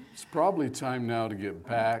 Okay. It's probably time now to get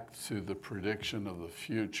back to the prediction of the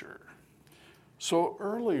future. So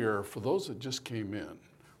earlier, for those that just came in,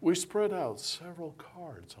 we spread out several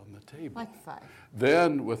cards on the table. Like 5.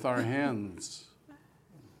 Then with our hands,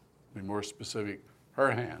 be more specific,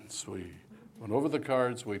 her hands, we went over the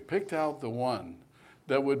cards, we picked out the one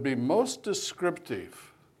that would be most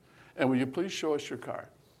descriptive. And will you please show us your card?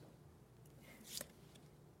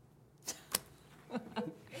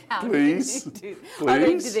 Please, Do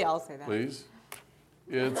please, they all say that? please.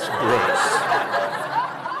 It's Bruce.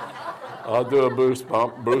 I'll do a Bruce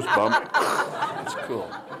bump. It's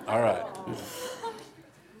cool. All right.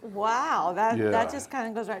 Wow, that Yeah. just kind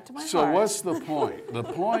of goes right to my So heart. what's the point? The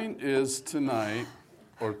point is tonight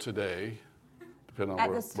or today, depending At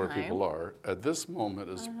on this where time. people are, at this moment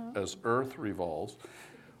as Earth revolves,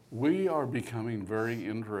 we are becoming very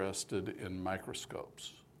interested in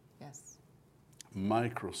microscopes. Yes.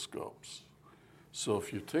 Microscopes. So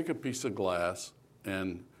if you take a piece of glass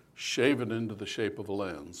and shave it into the shape of a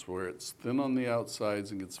lens, where it's thin on the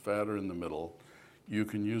outsides and gets fatter in the middle, you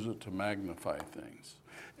can use it to magnify things.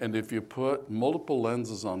 And if you put multiple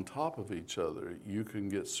lenses on top of each other, you can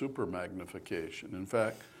get super magnification. In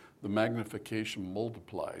fact, the magnification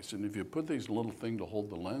multiplies. And if you put these little thing to hold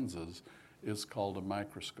the lenses, it's called a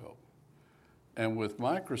microscope. And with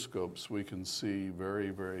microscopes, we can see very,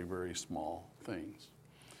 very, very small things.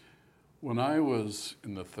 When I was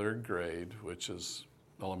in the 3rd grade, which is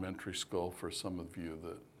elementary school for some of you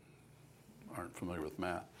that aren't familiar with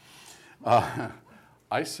math,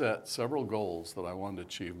 I set several goals that I wanted to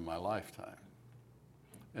achieve in my lifetime.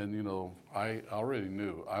 And I already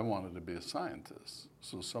knew I wanted to be a scientist.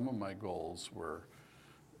 So some of my goals were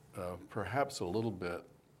perhaps a little bit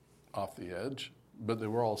off the edge, but they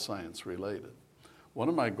were all science related. One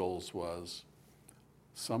of my goals was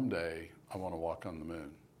someday I want to walk on the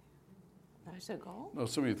moon. That's a goal? No,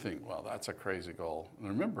 some of you think, well, that's a crazy goal. And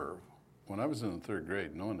remember, when I was in the 3rd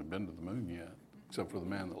grade, no one had been to the moon yet, except for the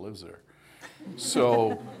man that lives there.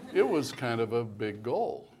 So it was kind of a big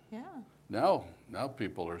goal. Yeah. Now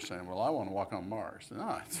people are saying, well, I want to walk on Mars.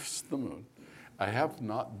 No, it's just the moon. I have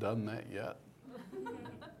not done that yet.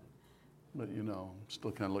 But, I'm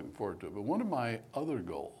still kind of looking forward to it. But one of my other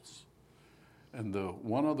goals, and the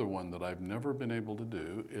one other one that I've never been able to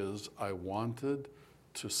do, is I wanted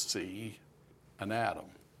to see an atom.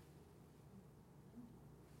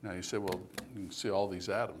 Now you say, well, you can see all these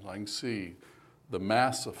atoms. I can see the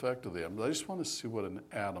mass effect of the atoms. I just want to see what an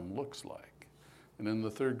atom looks like. And in the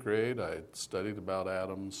 3rd grade, I had studied about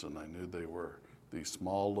atoms, and I knew they were these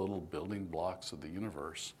small little building blocks of the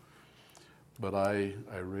universe. But I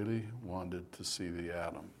really wanted to see the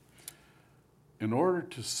atom. In order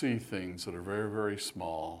to see things that are very, very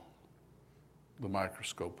small, the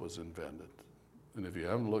microscope was invented. And if you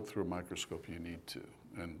haven't looked through a microscope, you need to.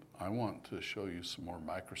 And I want to show you some more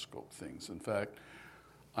microscope things. In fact,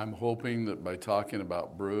 I'm hoping that by talking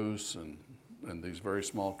about Bruce and these very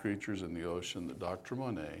small creatures in the ocean, that Dr.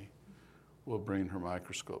 Monet will bring her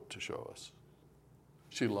microscope to show us.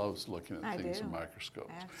 She loves looking at things in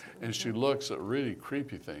microscopes. And she looks at really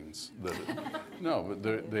creepy things but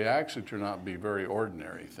they actually turn out to be very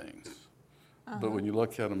ordinary things. But when you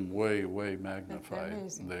look at them way, way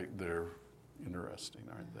magnified, they're interesting,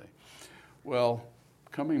 aren't they? Well,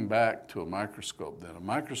 coming back to a microscope then, a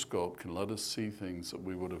microscope can let us see things that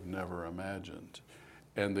we would have never imagined.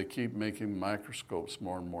 And they keep making microscopes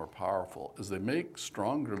more and more powerful. As they make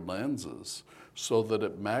stronger lenses so that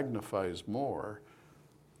it magnifies more,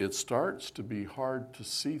 it starts to be hard to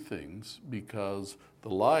see things because the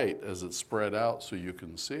light, as it's spread out so you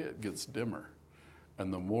can see it, gets dimmer.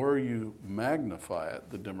 And the more you magnify it,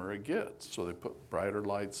 the dimmer it gets. So they put brighter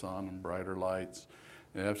lights on and brighter lights.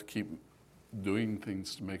 They have to keep doing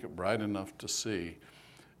things to make it bright enough to see.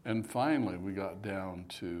 And finally, we got down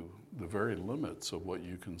to the very limits of what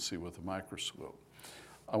you can see with a microscope.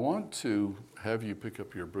 I want to have you pick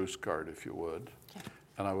up your Bruce card, if you would. Okay.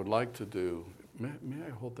 And I would like to do, may I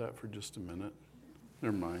hold that for just a minute?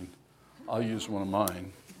 Never mind. I'll use one of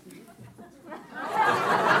mine.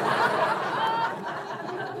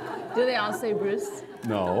 Do they all say Bruce?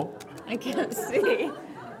 No. I can't see.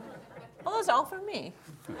 Well, those are all for me.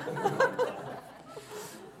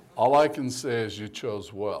 All I can say is you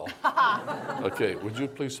chose well. Okay, would you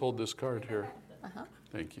please hold this card here?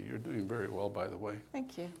 Thank you. You're doing very well, by the way.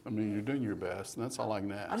 Thank you. I mean, you're doing your best, and that's all I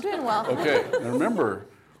can ask. I'm doing well. Okay, now remember,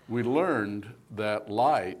 we learned that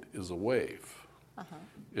light is a wave.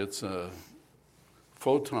 It's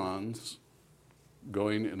photons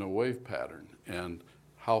going in a wave pattern, and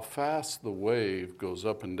how fast the wave goes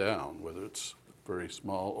up and down, whether it's very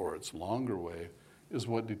small or it's longer wave, is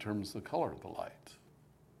what determines the color of the light.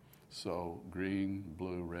 So green,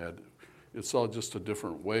 blue, red, it's all just a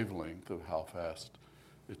different wavelength of how fast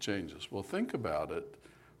it changes. Well, think about it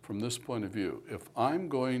from this point of view. If I'm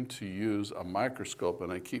going to use a microscope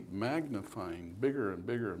and I keep magnifying bigger and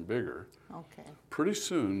bigger and bigger, Okay. pretty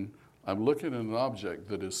soon I'm looking at an object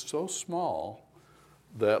that is so small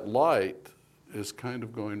that light is kind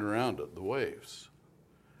of going around it, the waves.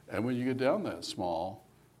 And when you get down that small,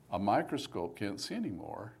 a microscope can't see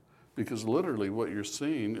anymore because literally what you're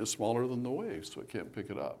seeing is smaller than the waves, so it can't pick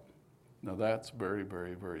it up. Now that's very,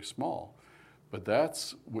 very, very small. But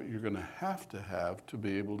that's what you're going to have to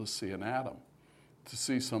be able to see an atom, to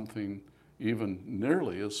see something even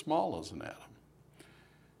nearly as small as an atom.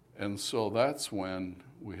 And so that's when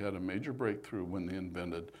we had a major breakthrough when they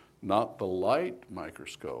invented not the light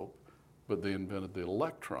microscope, but they invented the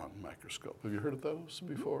electron microscope. Have you heard of those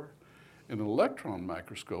before? In an electron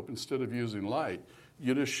microscope, instead of using light,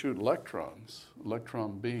 you just shoot electrons,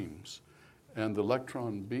 electron beams. And the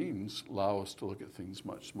electron beams allow us to look at things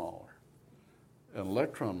much smaller. And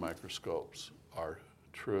electron microscopes are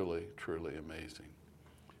truly, truly amazing.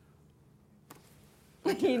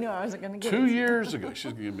 You know I wasn't going to get 2 it. years ago, she's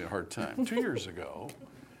going to give me a hard time. 2 years ago,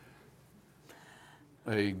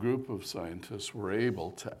 a group of scientists were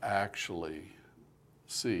able to actually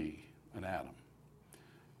see an atom.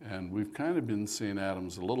 And we've kind of been seeing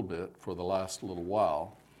atoms a little bit for the last little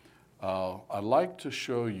while. I'd like to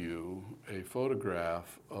show you a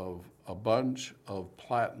photograph of a bunch of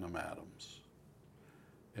platinum atoms.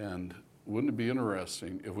 And wouldn't it be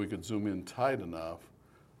interesting if we could zoom in tight enough?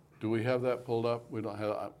 Do we have that pulled up? We don't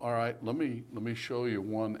have. All right, let me show you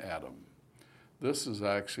one atom. This is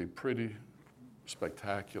actually pretty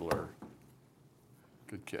spectacular.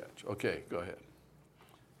 Good catch. Okay, go ahead.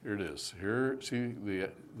 Here it is. Here, see the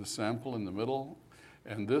sample in the middle?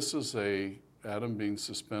 And this is a atom being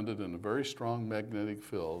suspended in a very strong magnetic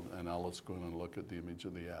field. And now let's go in and look at the image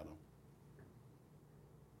of the atom.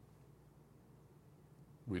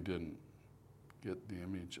 We didn't get the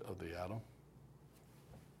image of the atom.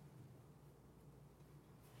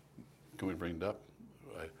 Can we bring it up?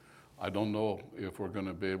 I don't know if we're going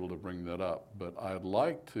to be able to bring that up, but I'd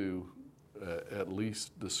like to at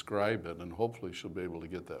least describe it, and hopefully she'll be able to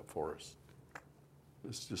get that for us.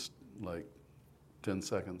 It's just like 10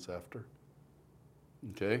 seconds after.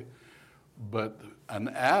 Okay? But an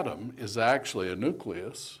atom is actually a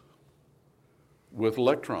nucleus with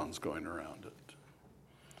electrons going around it.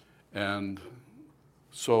 And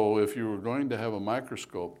so if you were going to have a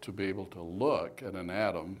microscope to be able to look at an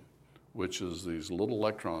atom, which is these little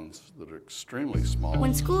electrons that are extremely small,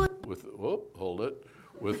 with, hold it,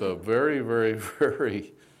 with a very, very,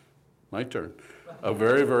 very, my turn, a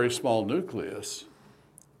very, very small nucleus,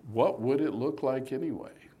 what would it look like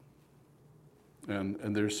anyway?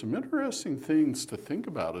 And there's some interesting things to think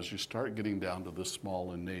about as you start getting down to this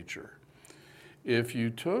small in nature. If you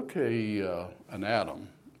took an atom,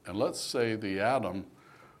 and let's say the atom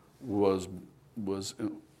was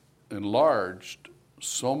enlarged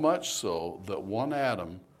so much so that one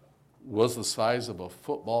atom was the size of a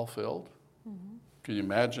football field. Mm-hmm. Can you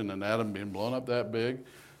imagine an atom being blown up that big?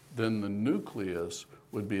 Then the nucleus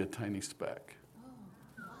would be a tiny speck. Oh,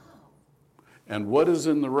 wow. And what is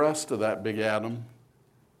in the rest of that big atom?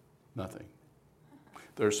 Nothing.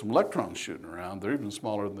 There's some electrons shooting around. They're even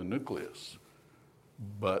smaller than the nucleus.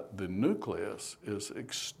 But the nucleus is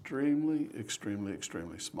extremely, extremely,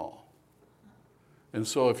 extremely small. And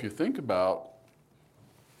so if you think about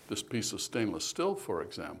this piece of stainless steel, for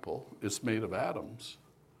example, it's made of atoms,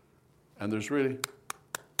 and there's really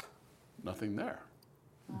nothing there.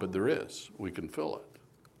 But there is. We can fill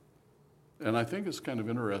it. And I think it's kind of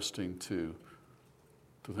interesting to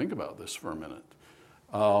think about this for a minute.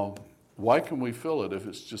 Why can we fill it if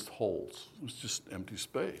it's just holes? It's just empty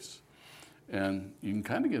space. And you can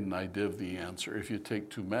kind of get an idea of the answer if you take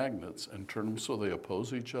two magnets and turn them so they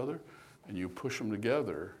oppose each other, and you push them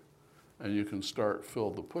together, and you can start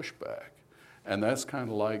fill the pushback. And that's kind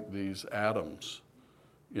of like these atoms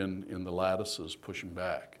in the lattices pushing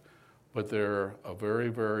back. But they're a very,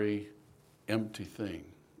 very empty thing.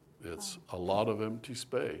 It's a lot of empty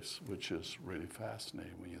space, which is really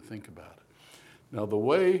fascinating when you think about it. Now, the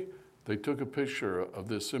way they took a picture of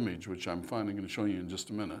this image, which I'm finally going to show you in just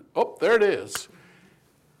a minute. Oh, there it is.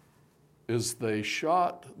 is they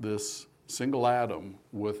shot this single atom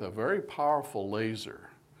with a very powerful laser.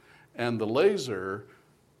 And the laser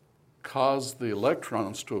caused the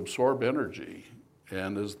electrons to absorb energy.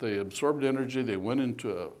 And as they absorbed energy, they went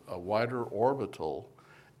into a wider orbital,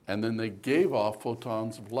 and then they gave off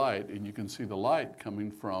photons of light, and you can see the light coming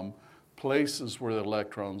from places where the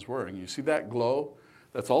electrons were. And you see that glow?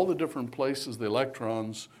 That's all the different places the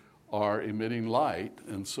electrons are emitting light,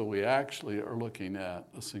 and so we actually are looking at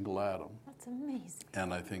a single atom. That's amazing.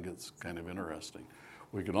 And I think it's kind of interesting.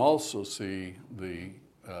 We can also see the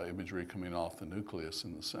imagery coming off the nucleus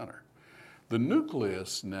in the center. The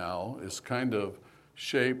nucleus now is kind of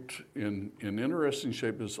shaped in interesting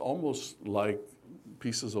shape. It's almost like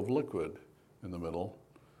pieces of liquid in the middle.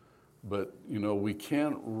 But, you know, we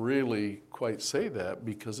can't really quite say that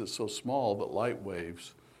because it's so small that light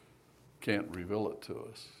waves can't reveal it to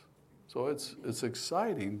us. So it's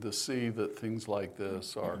exciting to see that things like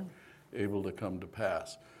this are able to come to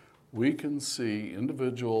pass. We can see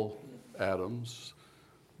individual atoms,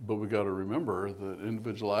 but we got to remember that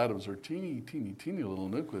individual atoms are teeny, teeny, teeny little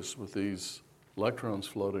nucleus with these electrons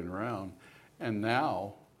floating around. And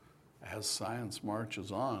now, as science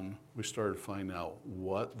marches on, we started finding out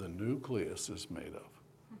what the nucleus is made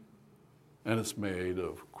of. And it's made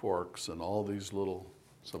of quarks and all these little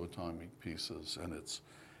subatomic pieces, and it's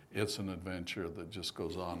an adventure that just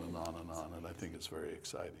goes on and on and on, and I think it's very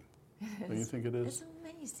exciting. Don't you think it is? It's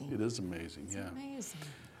amazing. It is amazing, It's yeah. amazing.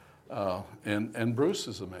 And Bruce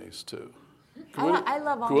is amazed too. I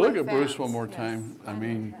love all Can we look my at Bruce fans, one more yes. time? I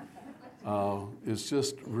mean, it's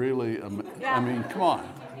just really, Yeah. I mean, come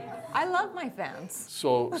on. I love my fans.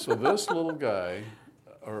 So this little guy,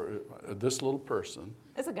 or this little person,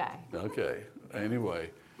 It's a guy. okay, anyway,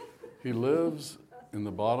 he lives in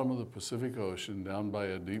the bottom of the Pacific Ocean down by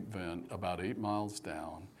a deep vent about 8 miles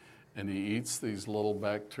down, and he eats these little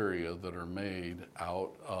bacteria that are made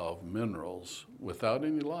out of minerals without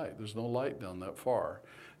any light. There's no light down that far.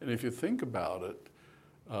 And if you think about it,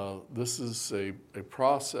 this is a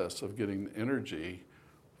process of getting energy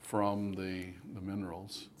from the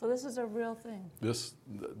minerals. So this is a real thing.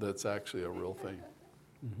 That's actually a real thing.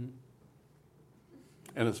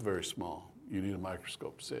 And it's very small. You need a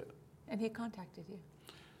microscope to see it. And he contacted you.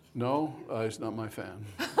 No, he's not my fan.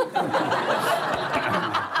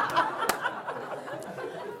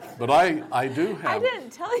 But I do have. I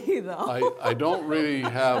didn't tell you though. I don't really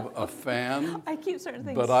have a fan, I keep certain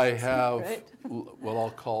things but I have secret. what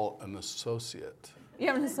I'll call an associate. You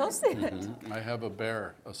have an associate. I have a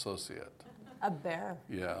bear associate. A bear.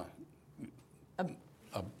 Yeah. A-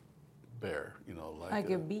 A bear, you know, Like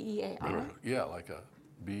a B-E-A-R? Yeah, like a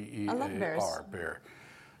B-E-A-R, I love bears. bear.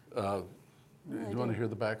 Do you want to hear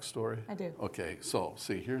the backstory? I do. Okay, so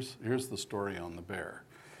see, here's the story on the bear.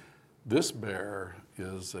 This bear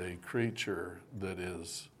is a creature that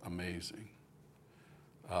is amazing.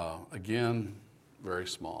 Again, very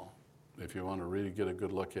small. If you want to really get a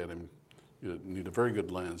good look at him, you need a very good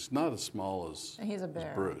lens. Not as small as, And he's a as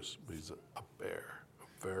bear. Bruce, but he's a bear, a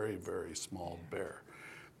very, very small bear.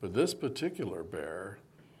 But this particular bear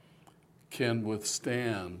can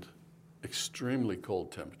withstand extremely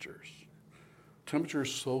cold temperatures.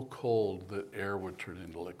 Temperatures so cold that air would turn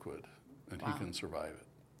into liquid, and he can survive it.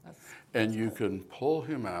 And you can pull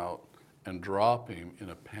him out and drop him in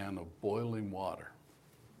a pan of boiling water,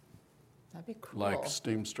 That'd be cool. like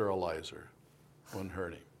steam sterilizer. Wouldn't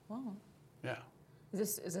hurt him. Wow. Yeah.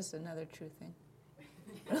 Is this another true thing?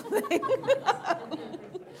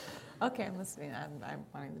 Okay, I'm listening. I'm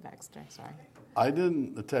wanting the backstory. Sorry. I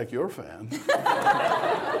didn't attack your fan.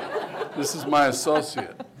 This is my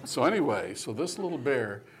associate. So anyway, so this little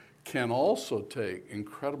bear can also take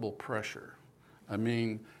incredible pressure. I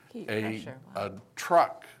mean, Heat a pressure, wow. a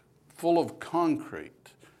truck full of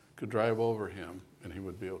concrete could drive over him and he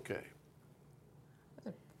would be okay. That's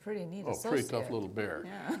a pretty neat Oh, associate. pretty tough little bear.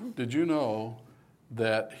 Yeah. Did you know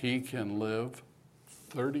that he can live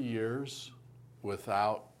 30 years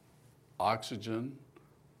without oxygen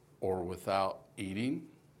or without eating?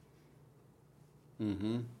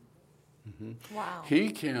 Wow. He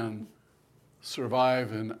can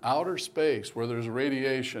survive in outer space where there's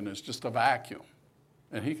radiation, it's just a vacuum,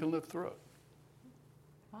 and he can live through it.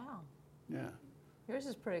 Wow. Yeah. Yours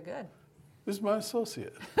is pretty good. This is my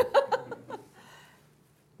associate.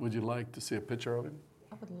 Would you like to see a picture of him?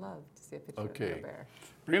 I would love to see a picture of Okay. your bear.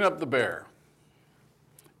 Bring up the bear.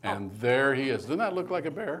 And there he is. Doesn't that look like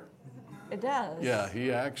a bear? It does. Yeah,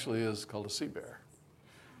 he actually is called a sea bear.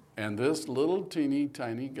 And this little teeny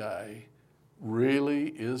tiny guy really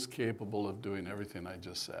is capable of doing everything I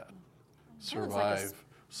just said. looks like a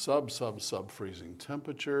Survive sub freezing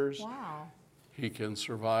temperatures. Wow. He can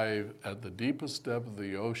survive at the deepest depth of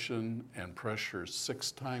the ocean and pressure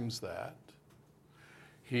 6 times that.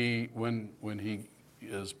 When he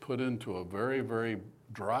is put into a very, very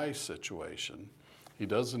dry situation, he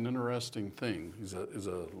does an interesting thing. He's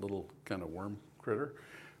a little kind of worm critter,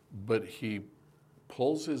 but he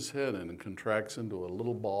pulls his head in and contracts into a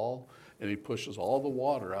little ball, and he pushes all the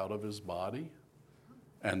water out of his body,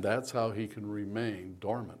 and that's how he can remain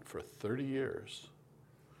dormant for 30 years.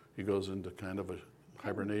 He goes into kind of a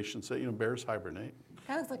hibernation state. You know, bears hibernate.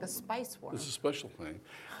 Kind of like a spice worm. It's a special thing.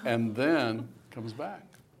 And then comes back.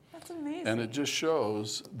 That's amazing. And it just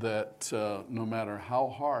shows that no matter how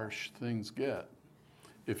harsh things get,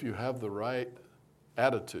 if you have the right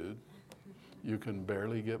attitude, you can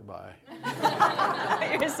barely get by.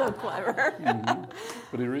 You're so clever.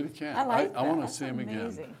 But he really can. I like I want to that. see him That's again.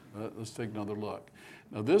 amazing. Let's take another look.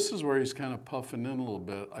 Now this is where he's kind of puffing in a little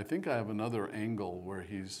bit. I think I have another angle where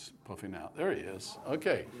he's puffing out. There he is.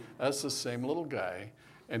 Okay, that's the same little guy,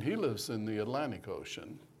 and he lives in the Atlantic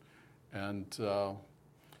Ocean, and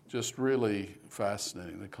just really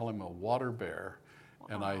fascinating. They call him a water bear,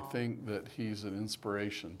 and I think that he's an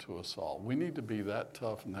inspiration to us all. We need to be that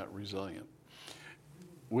tough and that resilient.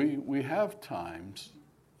 We have times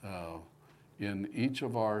in each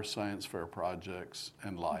of our science fair projects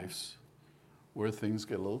and lives where things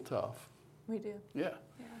get a little tough. We do. Yeah.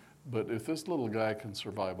 But if this little guy can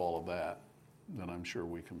survive all of that, then I'm sure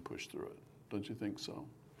we can push through it. Don't you think so?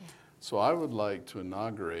 Yeah. So I would like to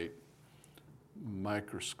inaugurate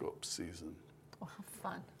microscope season. Oh, how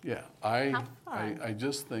fun. Yeah, I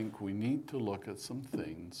just think we need to look at some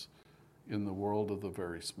things in the world of the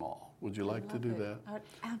very small. Would you like to do that?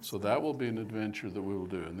 Absolutely. So that will be an adventure that we will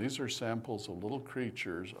do. And these are samples of little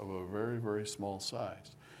creatures of a very, very small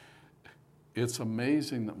size. It's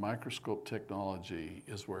amazing that microscope technology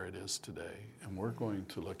is where it is today, and we're going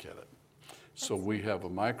to look at it. So we have a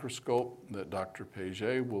microscope that Dr.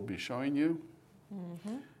 Paget will be showing you,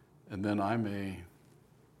 and then I may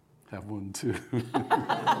have one too.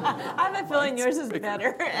 I have a feeling yours is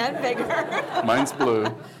better and bigger. Mine's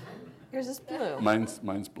blue. Yours is blue.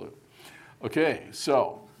 Mine's blue. Okay,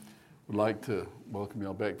 so we'd like to welcome you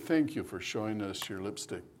all back. Thank you for showing us your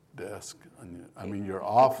lipstick desk. Your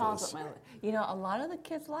office. You know, a lot of the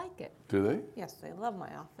kids like it. Do they? Yes, they love my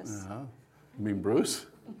office. You mean Bruce?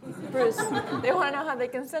 Bruce, they want to know how they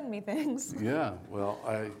can send me things. Yeah, well,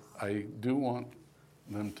 I do want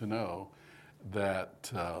them to know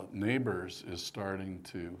that Neighbors is starting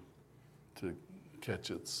to catch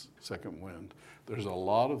its second wind. There's a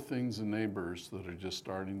lot of things in Neighbors that are just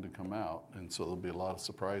starting to come out, and so there'll be a lot of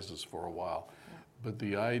surprises for a while. Yeah. But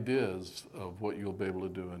the ideas of what you'll be able to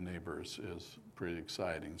do in Neighbors is pretty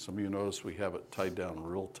exciting. Some of you notice we have it tied down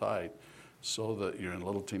real tight so that you're in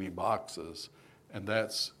little teeny boxes, and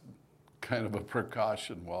that's kind of a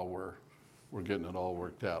precaution while we're getting it all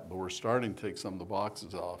worked out. But we're starting to take some of the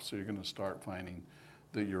boxes off, so you're going to start finding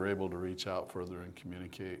that you're able to reach out further and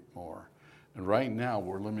communicate more. And right now,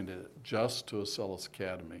 we're limited just to Acellus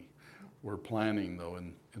Academy. We're planning, though,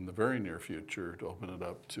 in the very near future to open it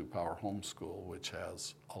up to Power Homeschool, which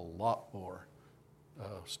has a lot more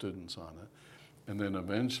students on it. And then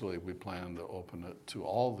eventually, we plan to open it to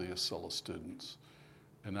all the Acellus students.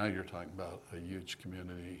 And now you're talking about a huge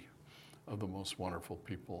community of the most wonderful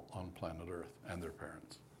people on planet Earth and their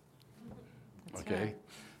parents. That's okay? Right.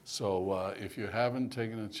 So if you haven't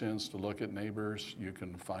taken a chance to look at Neighbors, you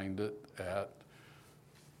can find it at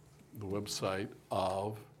the website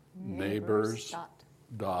of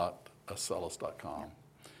neighbors.acellus.com.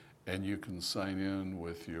 And you can sign in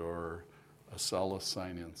with your Acellus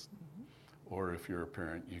sign-ins. Or if you're a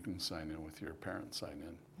parent, you can sign in with your parent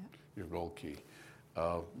sign-in, your gold key.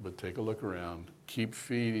 But take a look around. Keep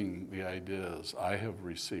feeding the ideas. I have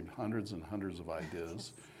received hundreds and hundreds of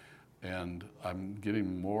ideas. And I'm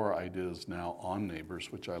getting more ideas now on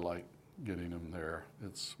Neighbors, which I like getting them there.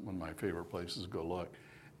 It's one of my favorite places to go look.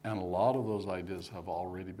 And a lot of those ideas have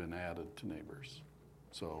already been added to Neighbors.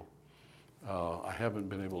 So I haven't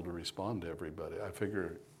been able to respond to everybody. I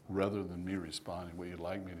figure rather than me responding, what you'd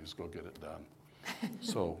like me to do is go get it done.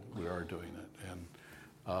 So we are doing it. And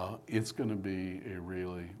it's going to be a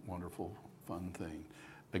really wonderful, fun thing.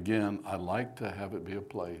 Again, I like to have it be a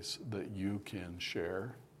place that you can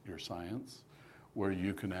share your science, where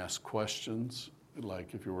you can ask questions,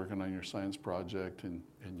 like if you're working on your science project and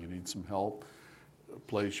you need some help, a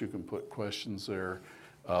place you can put questions there.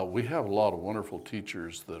 We have a lot of wonderful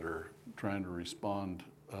teachers that are trying to respond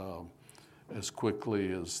as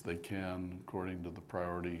quickly as they can according to the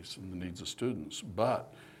priorities and the needs of students.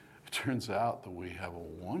 But it turns out that we have a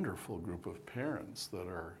wonderful group of parents that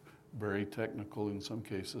are very technical in some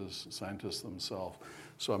cases, scientists themselves.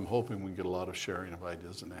 So I'm hoping we get a lot of sharing of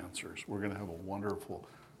ideas and answers. We're going to have a wonderful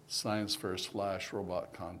Science Fair /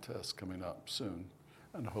 robot contest coming up soon,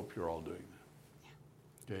 and I hope you're all doing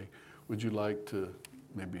that. Okay, would you like to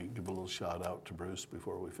maybe give a little shout out to Bruce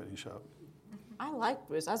before we finish up? I like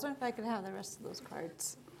Bruce. I was wondering if I could have the rest of those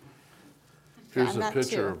cards. Here's And a that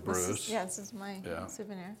picture too. of Bruce. This is my Yeah.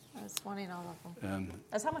 souvenir. I was wanting all of them. And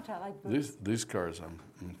That's how much I like Bruce. these cards I'm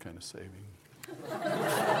kind of saving.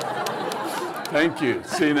 Thank you.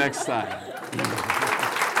 See you next time.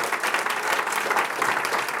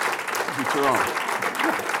 Get your own.